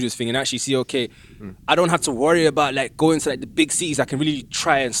actually do this thing and actually see, okay, I don't have to worry about like going to like the big cities. I can really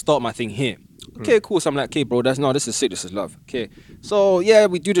try and start my thing here. Okay, cool. So I'm like, okay, bro, this is sick. This is love. Okay. So yeah,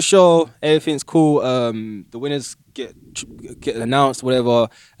 we do the show. Everything's cool. The winners get announced, whatever.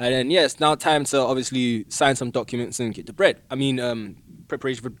 And then yeah, it's now time to obviously sign some documents and get the bread. I mean,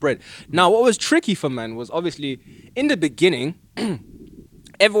 preparation for bread. Now, what was tricky for man was obviously in the beginning,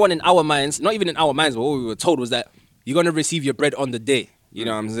 everyone in our minds, not even in our minds, but what we were told was that you're gonna receive your bread on the day. You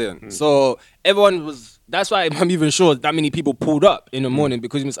know what I'm saying? So everyone was. That's why I'm even sure that many people pulled up in the morning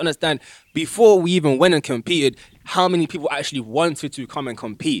because you must understand before we even went and competed, how many people actually wanted to come and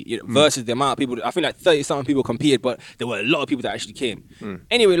compete versus the amount of people. I think like 30-something people competed, but there were a lot of people that actually came.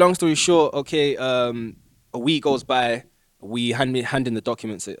 Anyway, long story short, okay, a week goes by, we handing the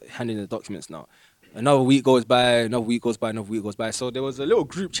documents now. Another week goes by. So there was a little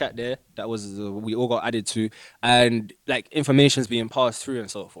group chat there that was we all got added to, and like information's being passed through and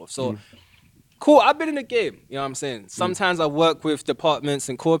so forth. So. Cool, I've been in the game, you know what I'm saying? Sometimes I work with departments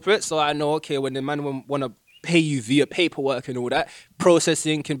and corporates, so I know, okay, when the man want to pay you via paperwork and all that,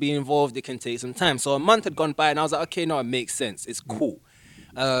 processing can be involved, it can take some time. So a month had gone by and I was like, okay, no, it makes sense, it's cool.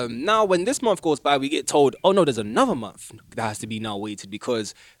 Now, when this month goes by, we get told, oh no, there's another month that has to be now waited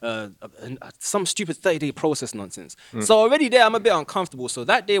because some stupid 30-day process nonsense. So already there, I'm a bit uncomfortable. So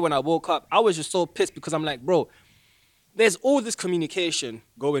that day when I woke up, I was just so pissed because I'm like, bro, there's all this communication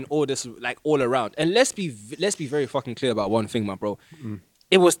going all around. And let's be very fucking clear about one thing, my bro.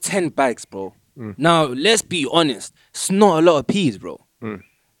 It was 10 bags, bro. Now, let's be honest. It's not a lot of peas, bro.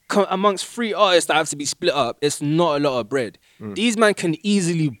 Amongst 3 artists that have to be split up, it's not a lot of bread. These man can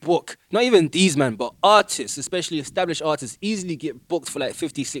easily book, not even these man, but artists, especially established artists, easily get booked for like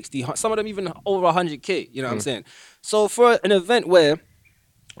 50, 60, some of them even over 100K, you know what I'm saying? So for an event where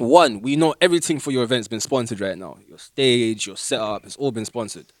one, we know everything for your event's been sponsored right now. Your stage, your setup, it's all been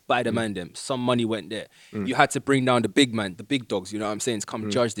sponsored by the man them. Some money went there. You had to bring down the big man, the big dogs, you know what I'm saying, to come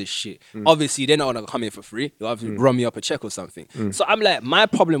judge this shit. Obviously, they're not gonna come in for free. You'll have to run me up a check or something. So I'm like, my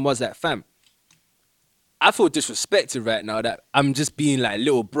problem was that, fam, I feel disrespected right now that I'm just being like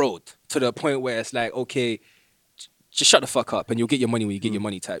little bro to the point where it's like, okay, just shut the fuck up and you'll get your money when you get your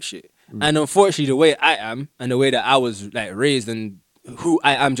money type shit. And unfortunately, the way I am and the way that I was like raised and who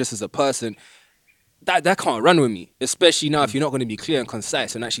I am just as a person, that can't run with me, especially now if you're not going to be clear and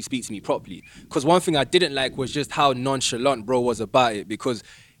concise and actually speak to me properly. Because one thing I didn't like was just how nonchalant bro was about it, because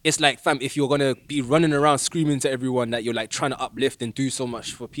it's like, fam, if you're going to be running around screaming to everyone that you're like trying to uplift and do so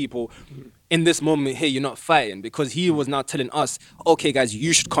much for people, in this moment here, you're not fighting, because he was now telling us, okay, guys,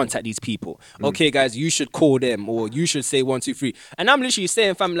 you should contact these people. Okay, guys, you should call them, or you should say 1, 2, 3. And I'm literally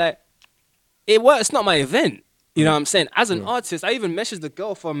saying, fam, like, it's not my event. You know what I'm saying? As an artist, I even messaged the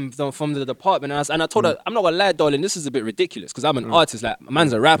girl from the department, and I told her, I'm not gonna lie, darling, this is a bit ridiculous, because I'm an artist. Like,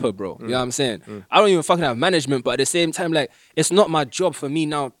 man's a rapper, bro. You know what I'm saying? I don't even fucking have management, but at the same time, like, it's not my job for me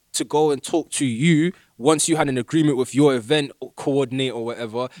now to go and talk to you once you had an agreement with your event coordinator or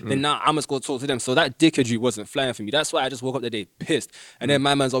whatever. Then now I must go talk to them. So that dickheadry wasn't flying for me. That's why I just woke up that day pissed. And then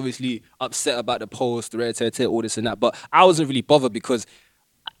my man's obviously upset about the post, all this and that. But I wasn't really bothered, because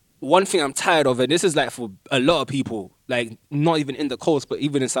one thing I'm tired of, and this is like for a lot of people, like not even in the coast, but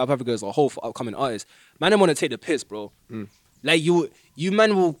even in South Africa as a whole for upcoming artists, man, I want to take the piss, bro. Like you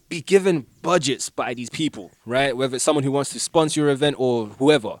man will be given budgets by these people, right? Whether it's someone who wants to sponsor your event or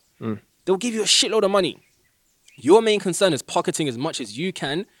whoever, they'll give you a shitload of money. Your main concern is pocketing as much as you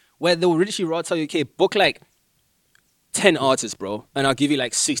can, where they'll literally tell you, okay, book like 10 artists, bro, and I'll give you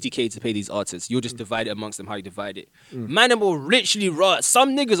like 60K to pay these artists. You'll just divide it amongst them how you divide it. Man, will literally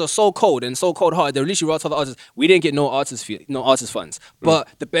some niggas are so cold and so cold-hearted, they'll literally tell the artists, we didn't get no artist funds, but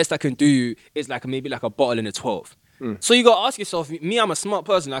the best I can do is like maybe like a bottle in a 12. So you gotta ask yourself, me, I'm a smart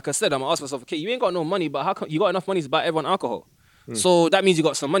person, like I said, I'm gonna ask myself, okay, you ain't got no money, but how come you got enough money to buy everyone alcohol? So that means you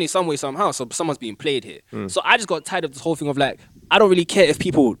got some money some way, somehow. So someone's being played here. So I just got tired of this whole thing of like, I don't really care if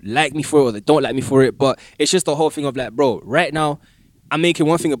people like me for it or they don't like me for it, but it's just the whole thing of like, bro, right now, I'm making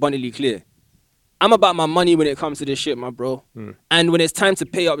one thing abundantly clear. I'm about my money when it comes to this shit, my bro. And when it's time to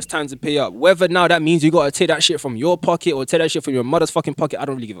pay up, it's time to pay up. Whether now that means you gotta take that shit from your pocket or take that shit from your mother's fucking pocket, I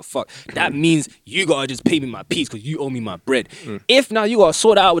don't really give a fuck. That means you gotta just pay me my piece because you owe me my bread. If now you gotta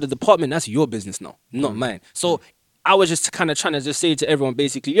sort that out with the department, that's your business now, not mine. So I was just kind of trying to just say to everyone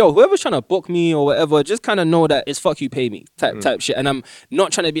basically, yo, whoever's trying to book me or whatever, just kind of know that it's fuck you, pay me type shit. And I'm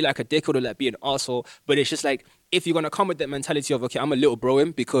not trying to be like a dickhead or like be an arsehole, but it's just like, if you're going to come with that mentality of, okay, I'm a little bro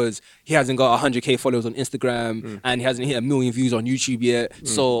him because he hasn't got 100K followers on Instagram and he hasn't hit 1 million views on YouTube yet,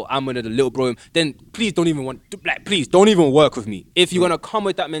 so I'm going to little bro him, then please don't even work with me. If you're going to come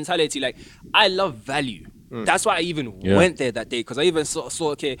with that mentality, like, I love value. That's why I even went there that day, because I even saw,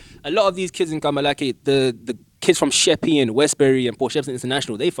 okay, a lot of these kids in Kamalake, the kids from Sheppey and Westbury and Port Shepstone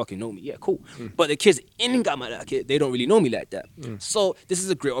International, they fucking know me. Yeah, cool. But the kids in Kamalake, they don't really know me like that. So this is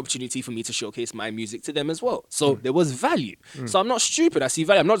a great opportunity for me to showcase my music to them as well. So there was value. So I'm not stupid. I see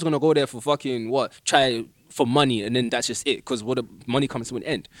value. I'm not just going to go there for fucking try for money and then that's just it, because the money comes to an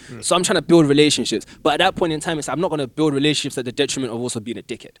end. So I'm trying to build relationships. But at that point in time, I'm not going to build relationships at the detriment of also being a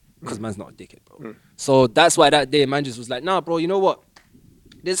dickhead, because man's not a dickhead, bro. So that's why that day man just was like, nah, bro, you know what?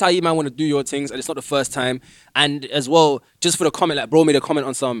 This is how you man want to do your things, and it's not the first time. And as well, just for the comment, like bro made a comment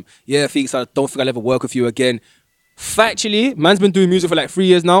on some, yeah, Ficz, I don't think I'll ever work with you again. Factually, man's been doing music for like 3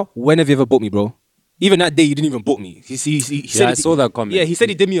 years now. When have you ever booked me, bro? Even that day, you didn't even book me. He said I saw that comment. Yeah, he said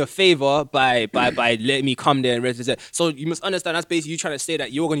he did me a favor by letting me come there and represent. So you must understand, that's basically you trying to say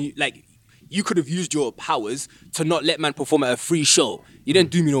that you're going to, like, you could have used your powers to not let man perform at a free show. You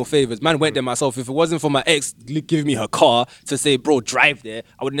didn't do me no favors. Man went there myself. If it wasn't for my ex giving me her car to say, bro, drive there,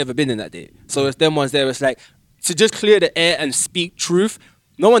 I would have never been in that day. So it's them ones there. It's like, to just clear the air and speak truth,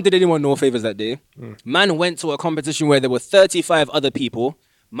 no one did anyone no favors that day. Man went to a competition where there were 35 other people.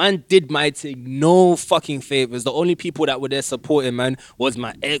 Man did my thing, no fucking favors. The only people that were there supporting, man, was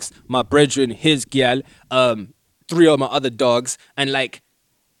my ex, my brethren, his gal, 3 of my other dogs, and like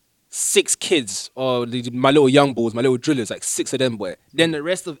 6 kids, or my little young bulls, my little drillers, like 6 of them, boy. Then the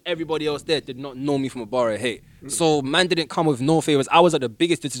rest of everybody else there did not know me from a bar of hate. So man didn't come with no favors. I was at the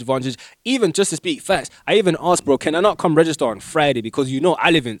biggest disadvantage. Even just to speak facts, I even asked, bro, can I not come register on Friday? Because you know I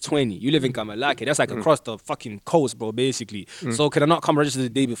live in 20, you live in Kamalake. That's like across the fucking coast, bro, basically. So can I not come register the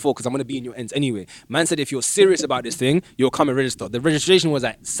day before? Because I'm going to be in your ends anyway. Man said, if you're serious about this thing, you'll come and register. The registration was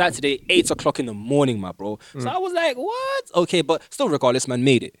at Saturday, 8 o'clock in the morning, my bro. So I was like, what? Okay, but still regardless, man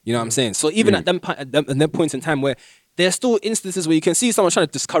made it. You know what I'm saying? So even at them points in time where there's still instances where you can see someone trying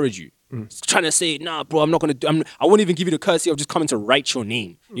to discourage you, trying to say, nah, bro, I'm not going to, I won't even give you the courtesy of just coming to write your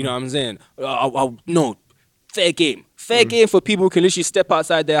name. You know what I'm saying? No, fair game. Fair game for people who can literally step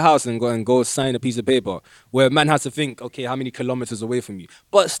outside their house and go sign a piece of paper, where man has to think, okay, how many kilometers away from you?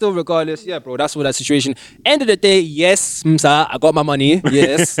 But still, regardless, yeah, bro, that's what that situation. End of the day, yes, Msa, I got my money.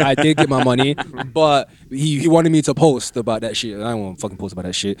 Yes, I did get my money. But he wanted me to post about that shit. I don't want to fucking post about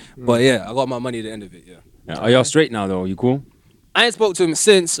that shit. But yeah, I got my money at the end of it, yeah. Are y'all straight now, though? You cool? I ain't spoke to him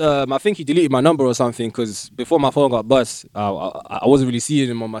since. I think he deleted my number or something because before my phone got bust, I wasn't really seeing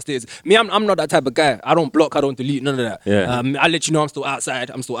him on my status. Me, I'm not that type of guy. I don't block, I don't delete, none of that. Yeah. I let you know I'm still outside.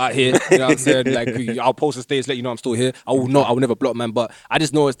 I'm still out here. You know what I'm saying? Like I'll post a status, let you know I'm still here. I will never block, man. But I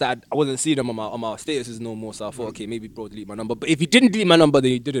just noticed that I wasn't seeing him on my statuses no more. So I thought, okay, maybe bro delete my number. But if he didn't delete my number,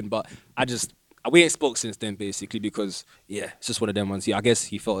 then he didn't. But we ain't spoke since then, basically, because yeah, it's just one of them ones. I guess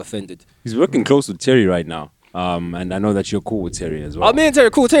he felt offended. He's working close with Terry right now. And I know that you're cool with Terry as well. Oh, me and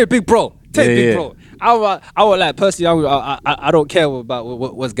Terry, cool. Terry, big bro. Terry, Yeah, big yeah. bro. I would like personally. I don't care about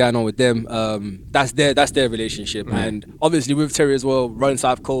what's going on with them. That's their relationship, and obviously with Terry as well. Run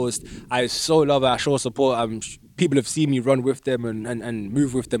South Coast. I so love it. I show support. People have seen me run with them and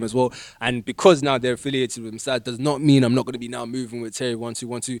move with them as well. And because now they're affiliated with him, does not mean I'm not going to be now moving with Terry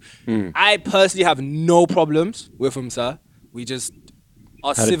 1212. I personally have no problems with him, sir. We just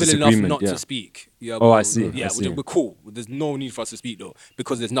are Had a civil enough disagreement, not yeah. to speak. Yeah, Oh, I see. Yeah, I see. we're cool. There's no need for us to speak though,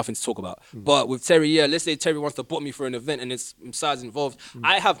 because there's nothing to talk about. But with Terry, yeah, let's say Terry wants to book me for an event and it's sides involved.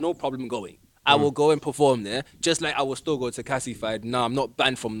 I have no problem going. I will go and perform there, just like I will still go to Cassified. Nah, I'm not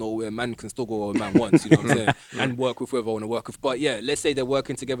banned from nowhere. Man can still go where man wants, you know what I'm saying? And work with whoever I want to work with. But yeah, let's say they're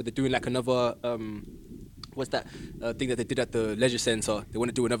working together. They're doing like another what's that thing that they did at the leisure center? They want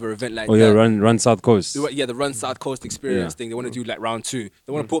to do another event like Oh that. yeah, run South Coast. Yeah, the Run South Coast experience thing. They want to do like round 2.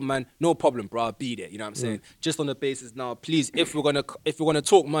 They want to put man, no problem, bro. I'll be there. You know what I'm saying? Just on the basis now, please, if we're gonna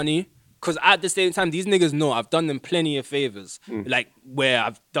talk money, because at the same time, these niggas know I've done them plenty of favors, like where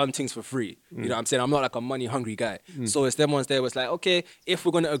I've done things for free. You know what I'm saying? I'm not like a money hungry guy. So it's them ones there was like, okay, if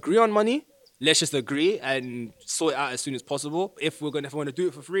we're gonna agree on money, let's just agree and sort it out as soon as possible. If we want to do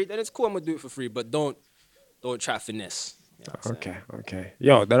it for free, then it's cool. I'm gonna do it for free, but don't try finesse. You know what I'm saying? Okay.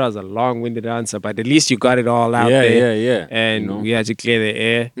 Yo, that was a long-winded answer, but at least you got it all out there. Yeah. And You know? we had to clear the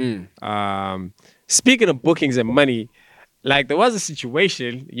air. Speaking of bookings and money, like there was a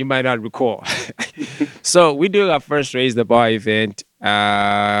situation you might not recall. So we're doing our first Raise the Bar event.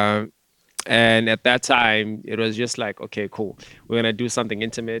 And at that time, it was just like, okay, cool. We're going to do something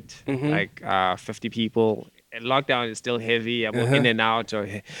intimate, like 50 people. And lockdown is still heavy. I'm in and out.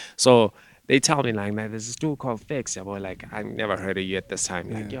 So they tell me like, there's this dude called Ficz. I'm like, I never heard of you at this time.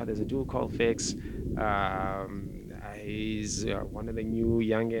 Like, yo, there's a dude called Ficz. He's one of the new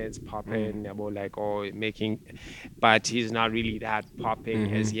youngest popping. Like, but he's not really that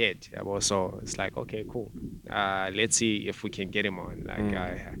popping as yet. So it's like, okay, cool. Let's see if we can get him on. Like,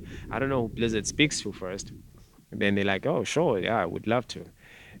 I don't know who Blizzard speaks to first. And then they're like, oh, sure, yeah, I would love to.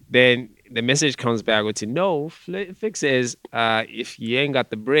 Then the message comes back with, no, Ficz says, if you ain't got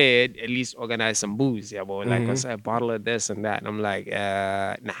the bread, at least organize some booze. Yeah, boy, like, what's a bottle of this and that? And I'm like,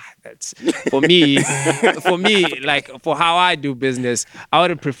 nah, that's for me, like for how I do business, I would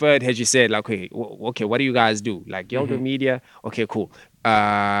have preferred had you said, like, okay, what do you guys do? Like, y'all do media? Okay, cool.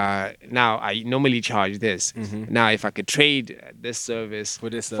 Now I normally charge this. Now if I could trade this service for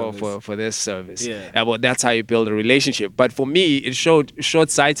this service, well, that's how you build a relationship. But for me, it showed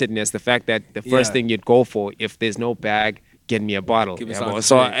short-sightedness, the fact that the first thing you'd go for, if there's no bag, get me a bottle.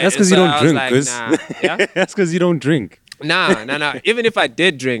 So that's because you don't drink, Kuss. Yeah? That's because you don't drink. Nah. Even if I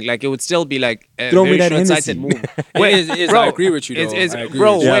did drink, like it would still be like a Throw me very that short-sighted Hennessy. move. I agree with you,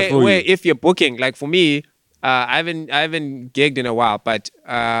 though. Where if you're booking, like for me, I haven't gigged in a while, but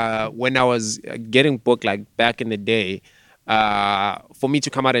when I was getting booked, like back in the day, for me to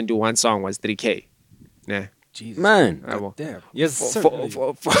come out and do one song was 3K. Yeah. Jesus. Man. Damn. Yes. So,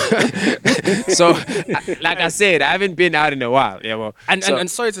 like I said, I haven't been out in a while. Yeah. Well, and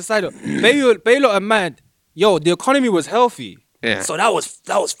sorry to side up, Baylor and man, yo, the economy was healthy. Yeah. So that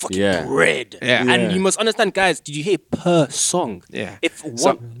was fucking bread. Yeah. And you must understand, guys. Did you hear per song? Yeah. If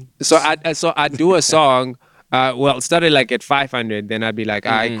one. So I do a song. Well, it started like at 500. Then I'd be like,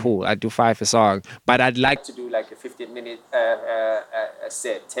 all right, cool. I'd do 5 a song, but I'd like to do like a 15-minute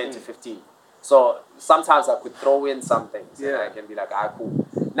set, 10 to 15. So sometimes I could throw in some things, and I can be like, cool.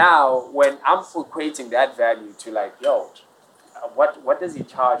 Now, when I'm equating that value to like, yo, what does he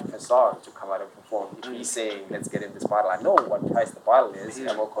charge per song to come out and perform? If he's saying, let's get him this bottle, I know what price the bottle is,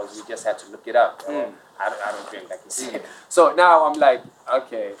 because we just had to look it up. I don't drink like you said. So now I'm like,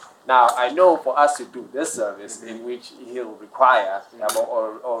 okay, now I know for us to do this service in which he'll require,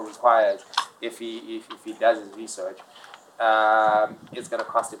 or requires, if he does his research, it's gonna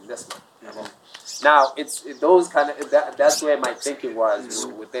cost him this much. Now it's those kind of that's where my thinking was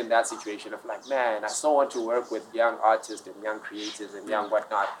within that situation of like, man, I so want to work with young artists and young creators and young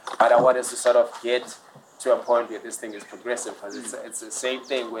whatnot, but I wanted to sort of get to a point where this thing is progressive, because it's the same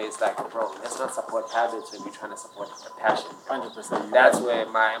thing where it's like, bro, let's not support habits when we're trying to support a passion. 100%. That's where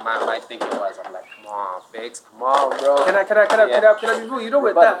my thinking was. I'm like, come on, Ficz, come on, bro. Can I be real? You know,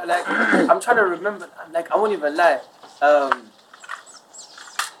 with that, like, I'm trying to remember. Like, I won't even lie.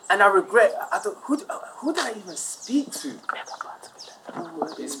 And I regret. I thought, who did I even speak to?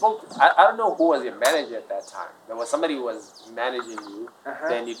 He spoke. I don't know who was your manager at that time. There was somebody who was managing you.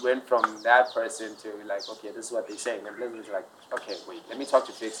 Then it went from that person to like, okay, this is what they're saying. And then it was like, okay, wait, let me talk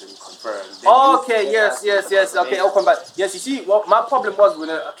to Ficz and confirm. Okay, yes. Okay, I'll come back. Yes, you see, what my problem was with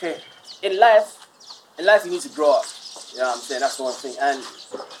it. Okay, in life you need to grow up. You know what I'm saying? That's the one thing. And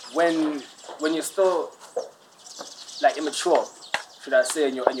when you're still like immature, should I say,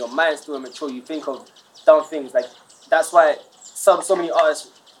 and your mind's still immature, you think of dumb things. Like that's why so many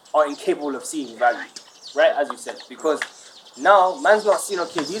artists are incapable of seeing value, right? As you said, because now man's not seeing.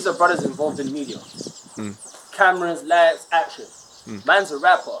 Okay, these are brothers involved in media, cameras, lights, action. Man's a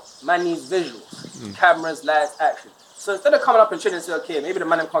rapper. Man needs visuals, cameras, lights, action. So instead of coming up and chilling and say, okay, maybe the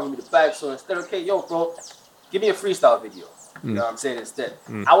man can't give me the bag. So instead, okay, yo, bro, give me a freestyle video. You know what I'm saying? Instead,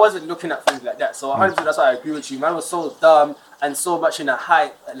 I wasn't looking at things like that. So 100%, that's why I agree with you. Man was so dumb and so much in a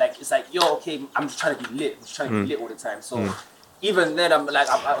hype. Like it's like, yo, okay, I'm just trying to be lit. I'm just trying to be lit all the time. So even then, I'm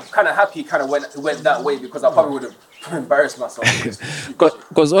kind of happy. Kind of went that way because I probably would have embarrassed myself.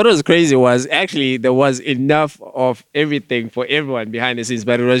 Because what was crazy was actually there was enough of everything for everyone behind the scenes,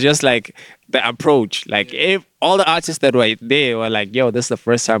 but it was just like the approach. Like if all the artists that were there were like, "Yo, this is the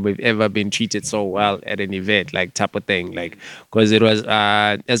first time we've ever been treated so well at an event," like type of thing. Like because it was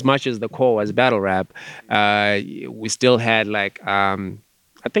as much as the core was battle rap, we still had like I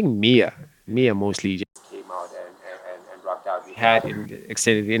think Mia mostly just came out and rocked out. We had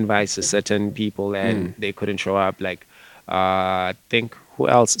extended invites to certain people and they couldn't show up. Like I think who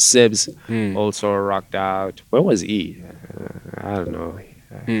else? Sibs also rocked out. Where was E? I don't know.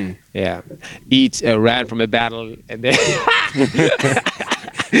 Yeah, Eat ran from a battle and then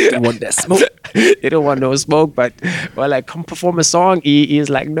Didn't want that smoke. they don't want no smoke, but well, like come perform a song. E is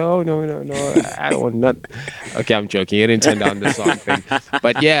like no, I don't want not. Okay, I'm joking. He didn't turn down the song thing,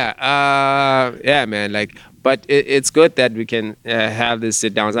 but yeah, man, like. But it's good that we can have this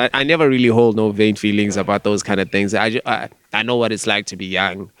sit downs. I never really hold no vain feelings about those kind of things. I know what it's like to be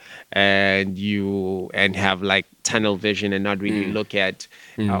young and have like tunnel vision and not really look at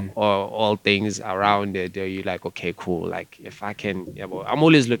all things around it. You're like, okay, cool. Like if I can, I'm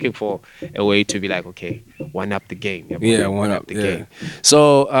always looking for a way to be like, okay, one up the game. One up the game.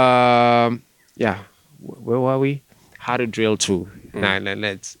 So where were we? How to drill 2. Now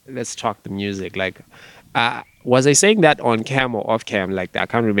let's talk the music. Like. Was I saying that on cam or off cam? Like I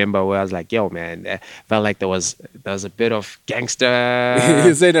can't remember where I was like, yo, man, I felt like there was a bit of gangster.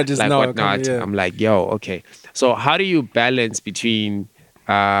 You say that just like now. Whatnot. I'm like, yo, okay. So how do you balance between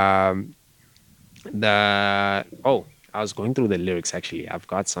I was going through the lyrics actually. I've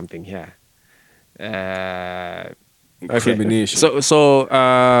got something here. Incrimination.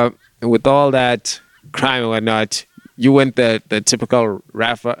 So with all that crime and whatnot, you went the typical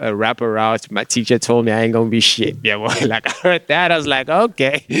rapper route. My teacher told me I ain't gonna be shit. Yeah, well, like I heard that, I was like,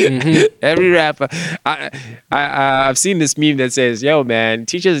 okay. Every rapper, I've seen this meme that says, "Yo, man,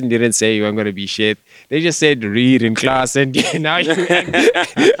 teachers didn't say you weren't gonna be shit. They just said read in class, and now you."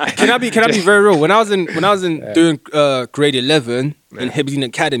 Can I be very real? When I was in doing grade 11 in Hebden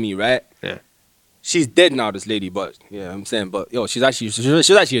Academy, right? Yeah. She's dead now, this lady, but yeah, I'm saying, but yo, she's actually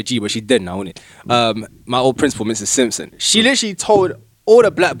a G, but she's dead now, isn't it? My old principal, Mrs. Simpson, she literally told all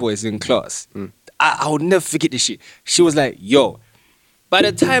the black boys in class, I will never forget this shit. She was like, yo, by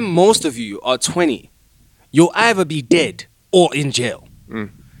the time most of you are 20, you'll either be dead or in jail.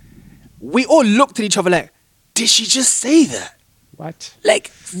 We all looked at each other like, did she just say that? What? Like,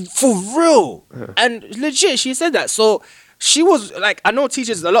 for real? And legit, she said that. So she was like, I know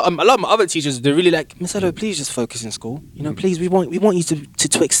teachers, a lot of my other teachers, they're really like, Miss Edo, please just focus in school. You know, please, we want you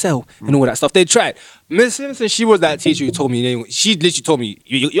to excel and all that stuff. They tried. Miss Simpson, she was that teacher who told me, she literally told me,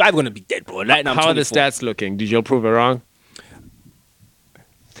 you're either going to be dead, bro. Right now, how are the stats looking? Did you prove it wrong?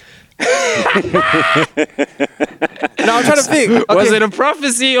 No, I'm trying to think. Okay. Was it a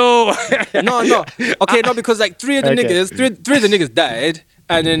prophecy or? No. Okay, no, because like three of the niggas died.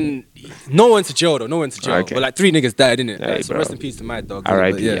 And then no one to jail though. Okay. But like 3 niggas died, innit? Hey, so rest in peace to my dog.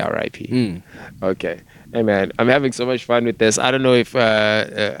 R.I.P. R.I.P. Okay. Hey man, I'm having so much fun with this. I don't know if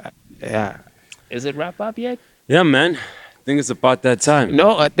is it wrap up yet? Yeah, man. I think it's about that time.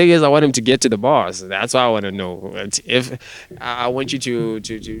 No, the thing is, I want him to get to the bars. That's what I want to know. If I want you to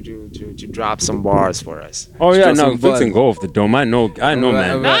drop some bars for us. Oh yeah, Drop no, some Ficz can bars. go off the dome. I know,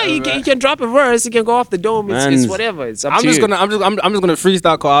 man. Nah, you can drop a verse. You can go off the dome. It's Man's- whatever. It's up I'm to just you. gonna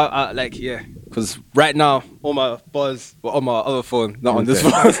freestyle because right now all my bars were on my other phone, not on this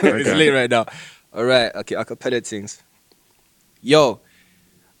phone. It's late right now. All right, okay, acapella things. Yo,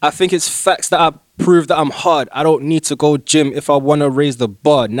 I think it's facts that I prove that I'm hard. I don't need to go gym if I wanna raise the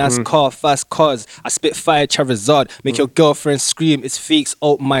bar. NASCAR, fast cars. I spit fire, Charizard. Make your girlfriend scream. It's Ficz.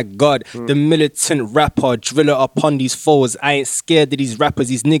 Oh my god, the militant rapper, driller upon these foes. I ain't scared of these rappers.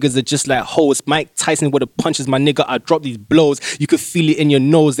 These niggas are just like hoes. Mike Tyson with the punches, my nigga. I drop these blows. You could feel it in your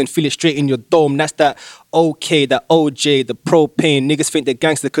nose and feel it straight in your dome. That's that okay, that OJ, the propane. Niggas think they're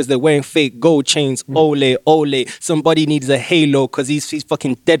gangster because they're wearing fake gold chains. Ole, ole. Somebody needs a halo because he's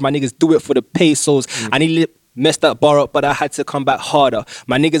fucking dead. My niggas do it for the pesos. I nearly messed that bar up, but I had to come back harder.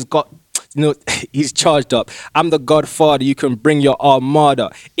 My niggas got, he's charged up. I'm the godfather. You can bring your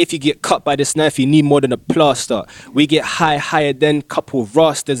armada. If you get cut by this knife, you need more than a plaster. We get higher than couple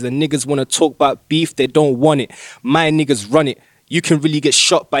rosters. The niggas want to talk about beef, they don't want it. My niggas run it. You can really get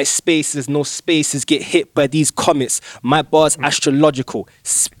shot by spaces, no spaces get hit by these comets. My bar's astrological,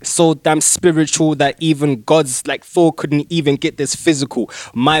 so damn spiritual that even gods like Thor couldn't even get this physical.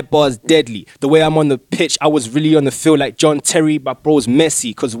 My bar's deadly. The way I'm on the pitch, I was really on the field like John Terry, but bro's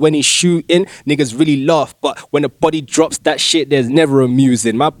messy. Cause when he's shooting, niggas really laugh. But when the body drops, that shit, there's never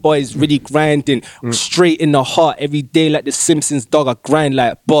amusing. My boy's really grinding, straight in the heart. Every day like the Simpsons, dog, I grind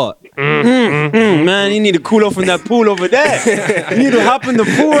like but. Man, you need to cool off in that pool over there. You need to hop in the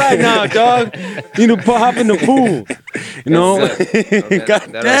pool right now, dog. You need to hop in the pool. You know?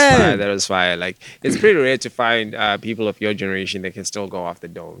 That was fire. Like, it's pretty rare to find people of your generation that can still go off the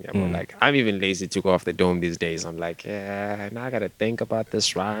dome. Yeah, but like, I'm even lazy to go off the dome these days. I'm like, yeah, now I gotta think about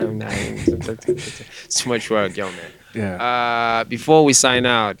this rhyme. It's too much work, yo, man. Yeah. Before we sign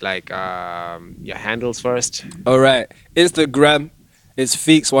out, like, your handles first. All right. Instagram. It's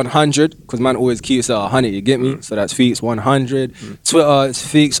Ficz100 because man always keeps it 100, you get me? So that's Ficz100. Twitter, it's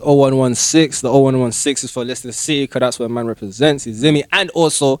Ficz0116. The 0116 is for Leicester City because that's where man represents. You see me? And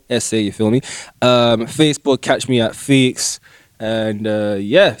also SA, you feel me? Facebook, catch me at Ficz. And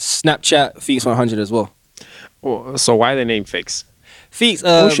Snapchat, Ficz100 as well. Oh, so why the name Ficz? Ficz.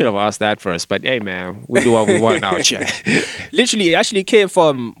 We should have asked that first, but hey, man, we do what we want now, chat. Literally, it actually came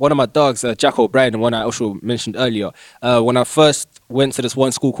from one of my dogs, Jack O'Brien, the one I also mentioned earlier. When I first went to this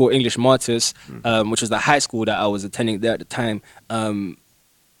one school called English Martyrs, which was the high school that I was attending there at the time,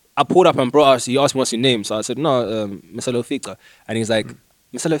 I pulled up and brought us, he asked me what's your name, so I said, no, Misalo Fika. And he's like,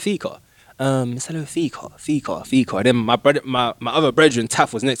 Misalo Fika? Misalo Fika. And then my other brethren,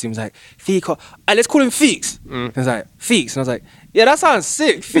 Taff, was next to him. He was like, Fika. Let's call him Ficz. He was like, Ficz. And I was like, yeah, that sounds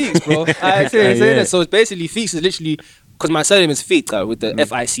sick, Ficz, bro. I say that. So it's basically, Ficz is literally, because my surname is Fika with the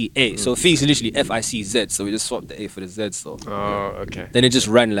F-I-C-A. So Ficz is literally F-I-C-Z. So we just swapped the A for the Z. So Oh, okay. then it just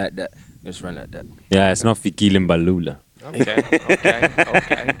ran like that. Yeah, it's not Fikilin Balula.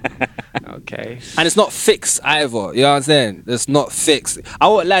 Okay. And it's not Ficz either. You know what I'm saying? It's not Ficz. I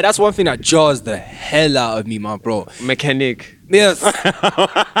won't lie, that's one thing that jars the hell out of me, my bro. Mechanic. Yes.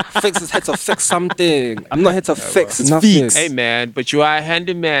 Ficz is here to fix something. I'm not here to fix nothing. Ficz. Hey, man, but you are a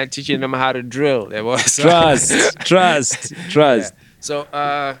handyman teaching them how to drill. Trust. Yeah. So,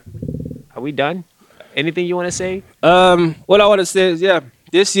 are we done? Anything you want to say? What I want to say is,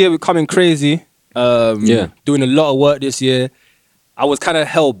 this year we're coming crazy. Doing a lot of work this year. I was kind of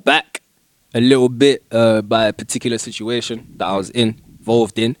held back a little bit by a particular situation that I was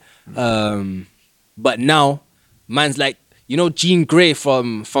involved in. But now, man's like, you know Jean Grey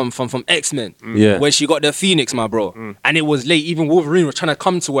from X-Men? Yeah. When she got the Phoenix, my bro. And it was late. Even Wolverine was trying to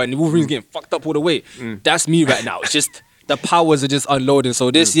come to her and Wolverine's getting fucked up all the way. That's me right now. It's just, the powers are just unloading.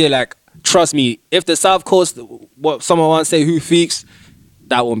 So this year, like, trust me, if the South Coast, what someone wants to say who Ficz,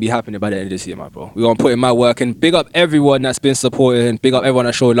 that won't be happening by the end of this year, my bro. We're going to put in my work and big up everyone that's been supporting and big up everyone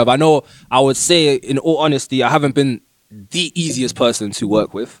that showed love. I know, I would say, in all honesty, I haven't been the easiest person to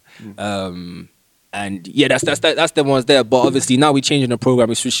work with. And yeah, that's the ones there. But obviously, now we're changing the program,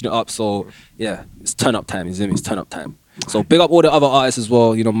 we're switching it up. So yeah, it's turn up time, it's turn up time. So big up all the other artists as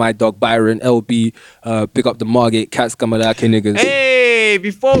well. You know, my dog Byron, LB, big up the Margate, Cats, Gamalaki niggas. Hey,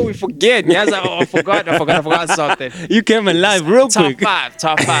 before we forget, I forgot something. You came alive real quick.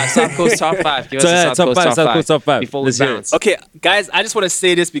 Top five, South Coast top 5. Give us a South Coast top 5 before we bounce. Okay, guys, I just want to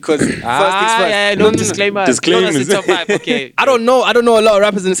say this because first things first. No disclaimers. Disclaimers. Top 5, okay. I don't know a lot of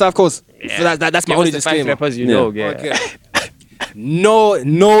rappers in the South Coast. So that's my only the 5 disclaimer. rappers you know, yeah. Okay.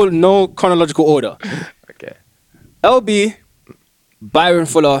 No chronological order. Okay. LB, Byron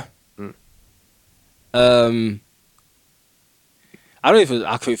Fuller. I don't know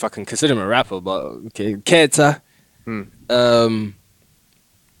if I can consider him a rapper, but okay, Keta.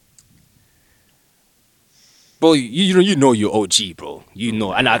 Bro, you know you're OG, bro. You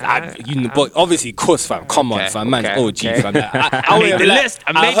know, and but obviously, Kuss, fam. Come on, fam. Man's OG, fam. I made the list.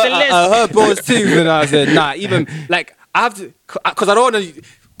 I heard bro's things, and I said, nah. Even like I have to, because I don't want to.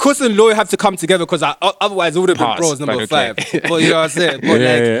 Kuss and Lloyd have to come together because otherwise it would have been bros number 5. But you know what I'm saying?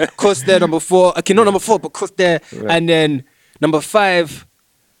 But Kuss there, number 4. Okay, not number 4, but Kuss there, and then number 5.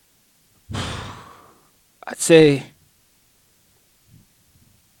 I'd say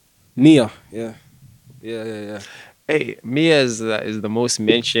Mia. Yeah. Hey, Mia is the most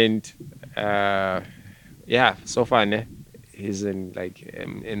mentioned. So far, ne? He's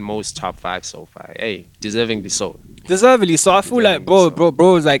in most top 5 so far. Hey, deservingly so. Deservedly so. I feel like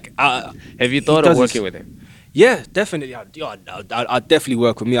bro is like. Have you thought of working with him? Yeah, definitely. I'd definitely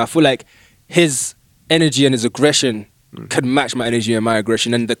work with me. I feel like his energy and his aggression could match my energy and my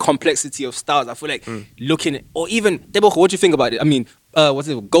aggression, and the complexity of styles. I feel like looking at, or even Debo, what do you think about it? I mean, what's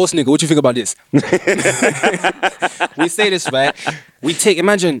it? Ghost nigga, what do you think about this? We say this, right?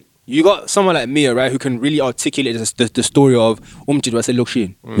 Imagine you got someone like Mia, right, who can really articulate the story of say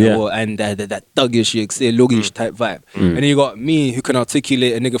Lokshin, and that thuggish, say logish type vibe, and then you got me who can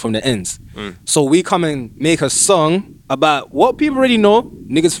articulate a nigga from the ends. So we come and make a song about what people already know,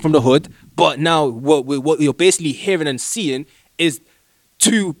 niggas from the hood, but now what you're basically hearing and seeing is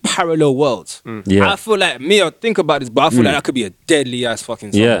 2 parallel worlds. I feel like think about this, but I feel like that could be a deadly ass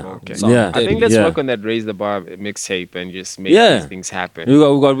fucking song. I think let's work on that Raise the Bar mixtape and just make these things happen. We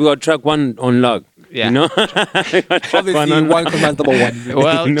got track 1 on log. Yeah. You know? Obviously, one commands number 1.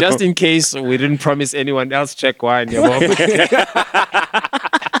 Well, just in case we didn't promise anyone else check 1.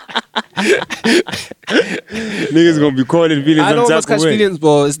 Niggas gonna be calling feelings. I don't almost catch feelings,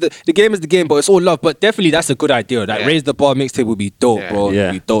 bro. The game is the game, but it's all love. But definitely, that's a good idea. That Raise the Bar mixtape would be dope, bro. Yeah.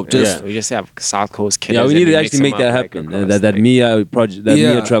 Would be dope. We just have South Coast killers. Yeah, we need to actually make that happen. That Mia project,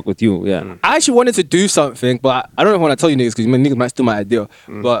 Mia track with you. Yeah. I actually wanted to do something, but I don't know if I want to tell you niggas because niggas might steal my idea.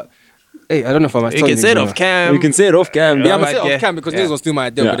 But hey, I don't know if I must tell you. You can say it off cam. You can say it off cam. Yeah, I'm gonna say it off cam because niggas gonna steal my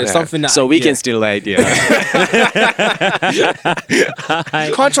idea. But there's something that so we can steal the idea.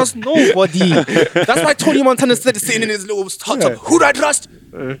 You can't trust nobody. That's why Tony Montana said sitting in his little hot tub. Who do I trust?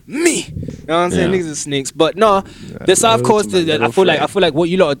 Me. You know what I'm saying? Niggas are snakes. But no, the South Coast, I feel like what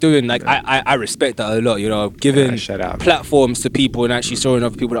you lot are doing, like I respect that a lot, you know, giving platforms to people and actually showing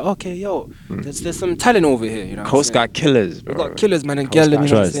other people that, okay, yo, there's some talent over here, you know. Coast got killers, bro. We got killers, man, and girl, you know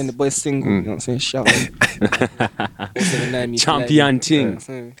what I'm saying? The boys single, you know what I'm saying? Shout Champion ting.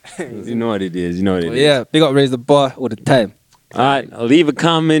 You know what it is. Yeah, big up Raise the Bar all the time. All right, I'll leave a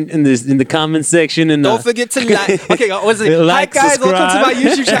comment in the comment section and don't forget to like. Okay, what's it? Like, hi guys, welcome to my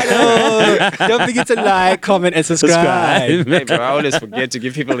YouTube channel. Don't forget to like, comment, and subscribe. Hey, bro, I always forget to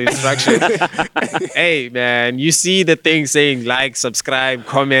give people instructions. Hey, man, you see the thing saying like, subscribe,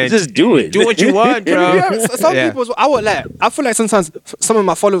 comment. Just do it. Do what you want, bro. Some people, I feel like sometimes some of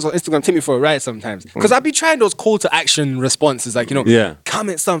my followers on Instagram take me for a ride sometimes because I be trying those call to action responses, like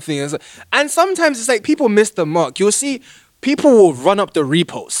comment something, and sometimes it's like people miss the mark. You'll see. People will run up the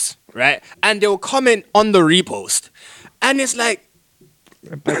repost, right? And they'll comment on the repost. And it's like,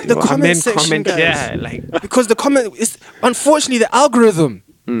 the comment section, guys. Because the comment is, unfortunately, the algorithm.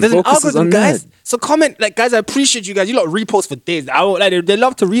 There's an algorithm, guys. So comment, like, guys, I appreciate you guys. You lot repost for days. They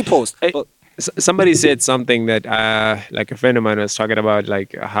love to repost. Hey, somebody said something that, like a friend of mine was talking about,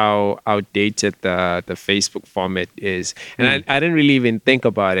 like how outdated the Facebook format is. And I didn't really even think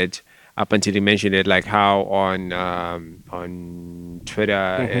about it up until you mentioned it, like how on Twitter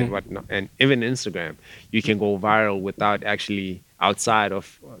and whatnot, and even Instagram, you can go viral without actually outside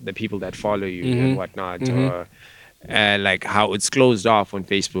of the people that follow you and whatnot, or like how it's closed off on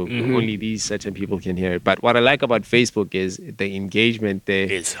Facebook. Only these certain people can hear it. But what I like about Facebook is the engagement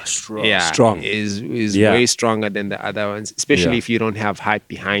there is strong. Is way stronger than the other ones, especially if you don't have hype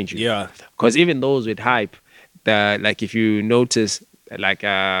behind you. Yeah, because even those with hype, like if you notice. Like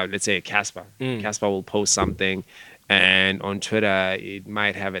let's say Casper will post something, and on Twitter it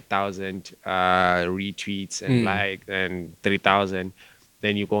might have 1,000 retweets and likes and 3,000.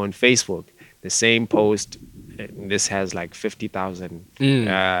 Then you go on Facebook, the same post, this has like 50,000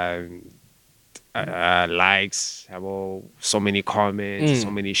 likes, so many comments,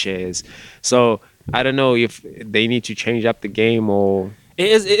 so many shares. So I don't know if they need to change up the game or.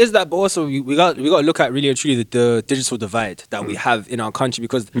 It is that, but also we got to look at really and truly the digital divide that we have in our country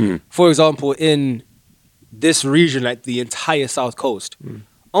because, for example, in this region, like the entire South Coast,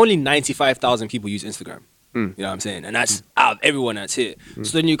 only 95,000 people use Instagram. You know what I'm saying? And that's out of everyone that's here.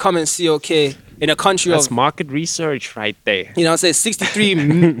 So then you come and see, okay, in a country That's of, market research right there. you know what I'm saying, 63,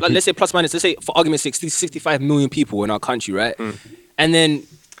 like, let's say plus minus, let's say for argument's sake, 65 million people in our country, right? And then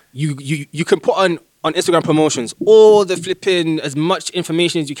you can put on Instagram promotions all the flipping as much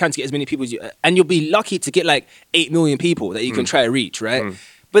information as you can to get as many people as you, and you'll be lucky to get like 8 million people that you can try to reach, right?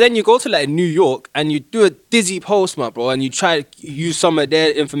 But then you go to like New York and you do a dizzy post, my bro, and you try to use some of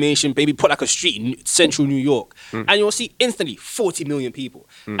their information, maybe put like a street in central New York, and you'll see instantly 40 million people.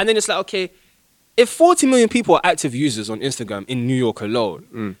 And then it's like, okay, if 40 million people are active users on Instagram in New York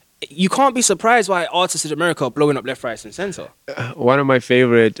alone, you can't be surprised why artists in America are blowing up left, right, and center. One of my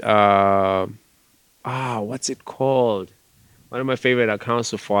favorite, what's it called? One of my favorite accounts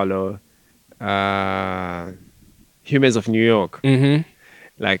to follow, Humans of New York.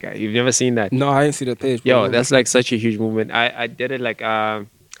 Like, you've never seen that? No, I didn't see the page. Yo, that's like such a huge movement. I did it like, I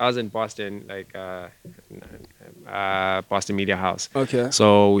was in Boston, like Boston Media House. Okay.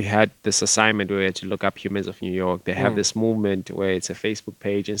 So we had this assignment where we had to look up Humans of New York. They have this movement where it's a Facebook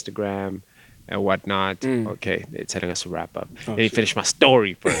page, Instagram, and whatnot. Okay, they're telling us to wrap up. Let me finish my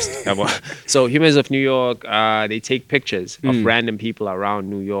story first. So Humans of New York, they take pictures of random people around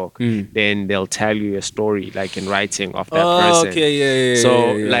New York. Then they'll tell you a story, like in writing of that person. Okay, yeah.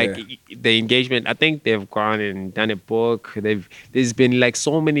 So the engagement, I think they've gone and done a book. There's been like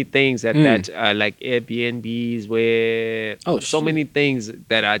so many things that like Airbnbs where so many things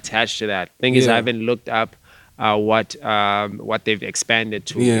that are attached to that. Thing is, I haven't looked up what they've expanded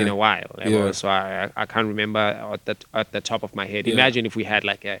to in a while. So I can't remember at the top of my head. Imagine if we had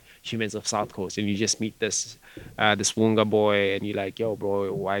like a Humans of South Coast and you just meet this Wunga boy and you're like, yo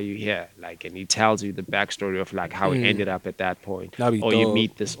bro, why are you here? Like, and he tells you the backstory of like how he ended up at that point. Or dope. You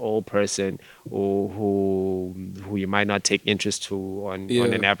meet this old person who you might not take interest to on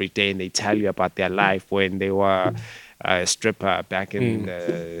an average day, and they tell you about their life when they were a stripper back in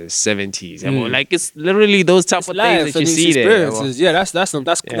the 70s. And like, it's literally those type of things that you see there. Yeah, that's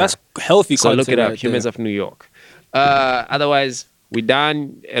healthy so content. Look it up, right Humans there. of New York. Otherwise, we're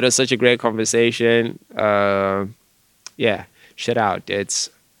done. It was such a great conversation. Yeah, shout out.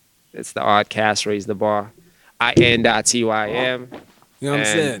 It's the Oddcast, Raise the Bar. IN.TYM. You know what I'm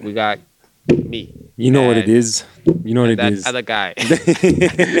saying? We got me. You know what it is. You know what it that is. other guy.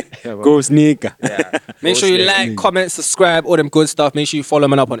 Go sneaker. Yeah. Make sure you like, comment, subscribe, all them good stuff. Make sure you follow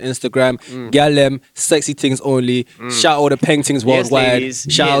me up on Instagram. Gallem, Sexy Things Only. Shout out to Peng Things Worldwide. ladies.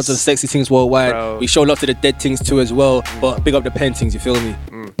 Shout out to Sexy Things Worldwide. Bro. We show love to the dead things too as well. But big up the Peng Things, you feel me?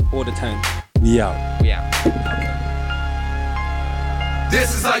 All the time. We out. Yeah.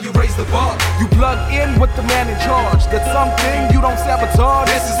 This is how you raise the bar. You plug in with the man in charge. That's something you don't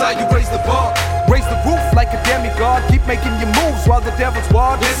sabotage. This is how you raise the bar. Raise the roof like a demigod. Keep making your moves while the devil's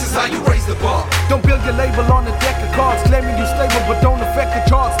watch. This is how you raise the bar. Don't build your label on a deck of cards, claiming you stable but don't affect the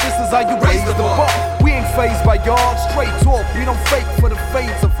charts. This is how you raise the bar. We ain't phased by y'all. Straight talk, we don't fake for the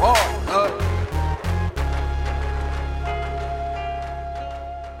fades of heart.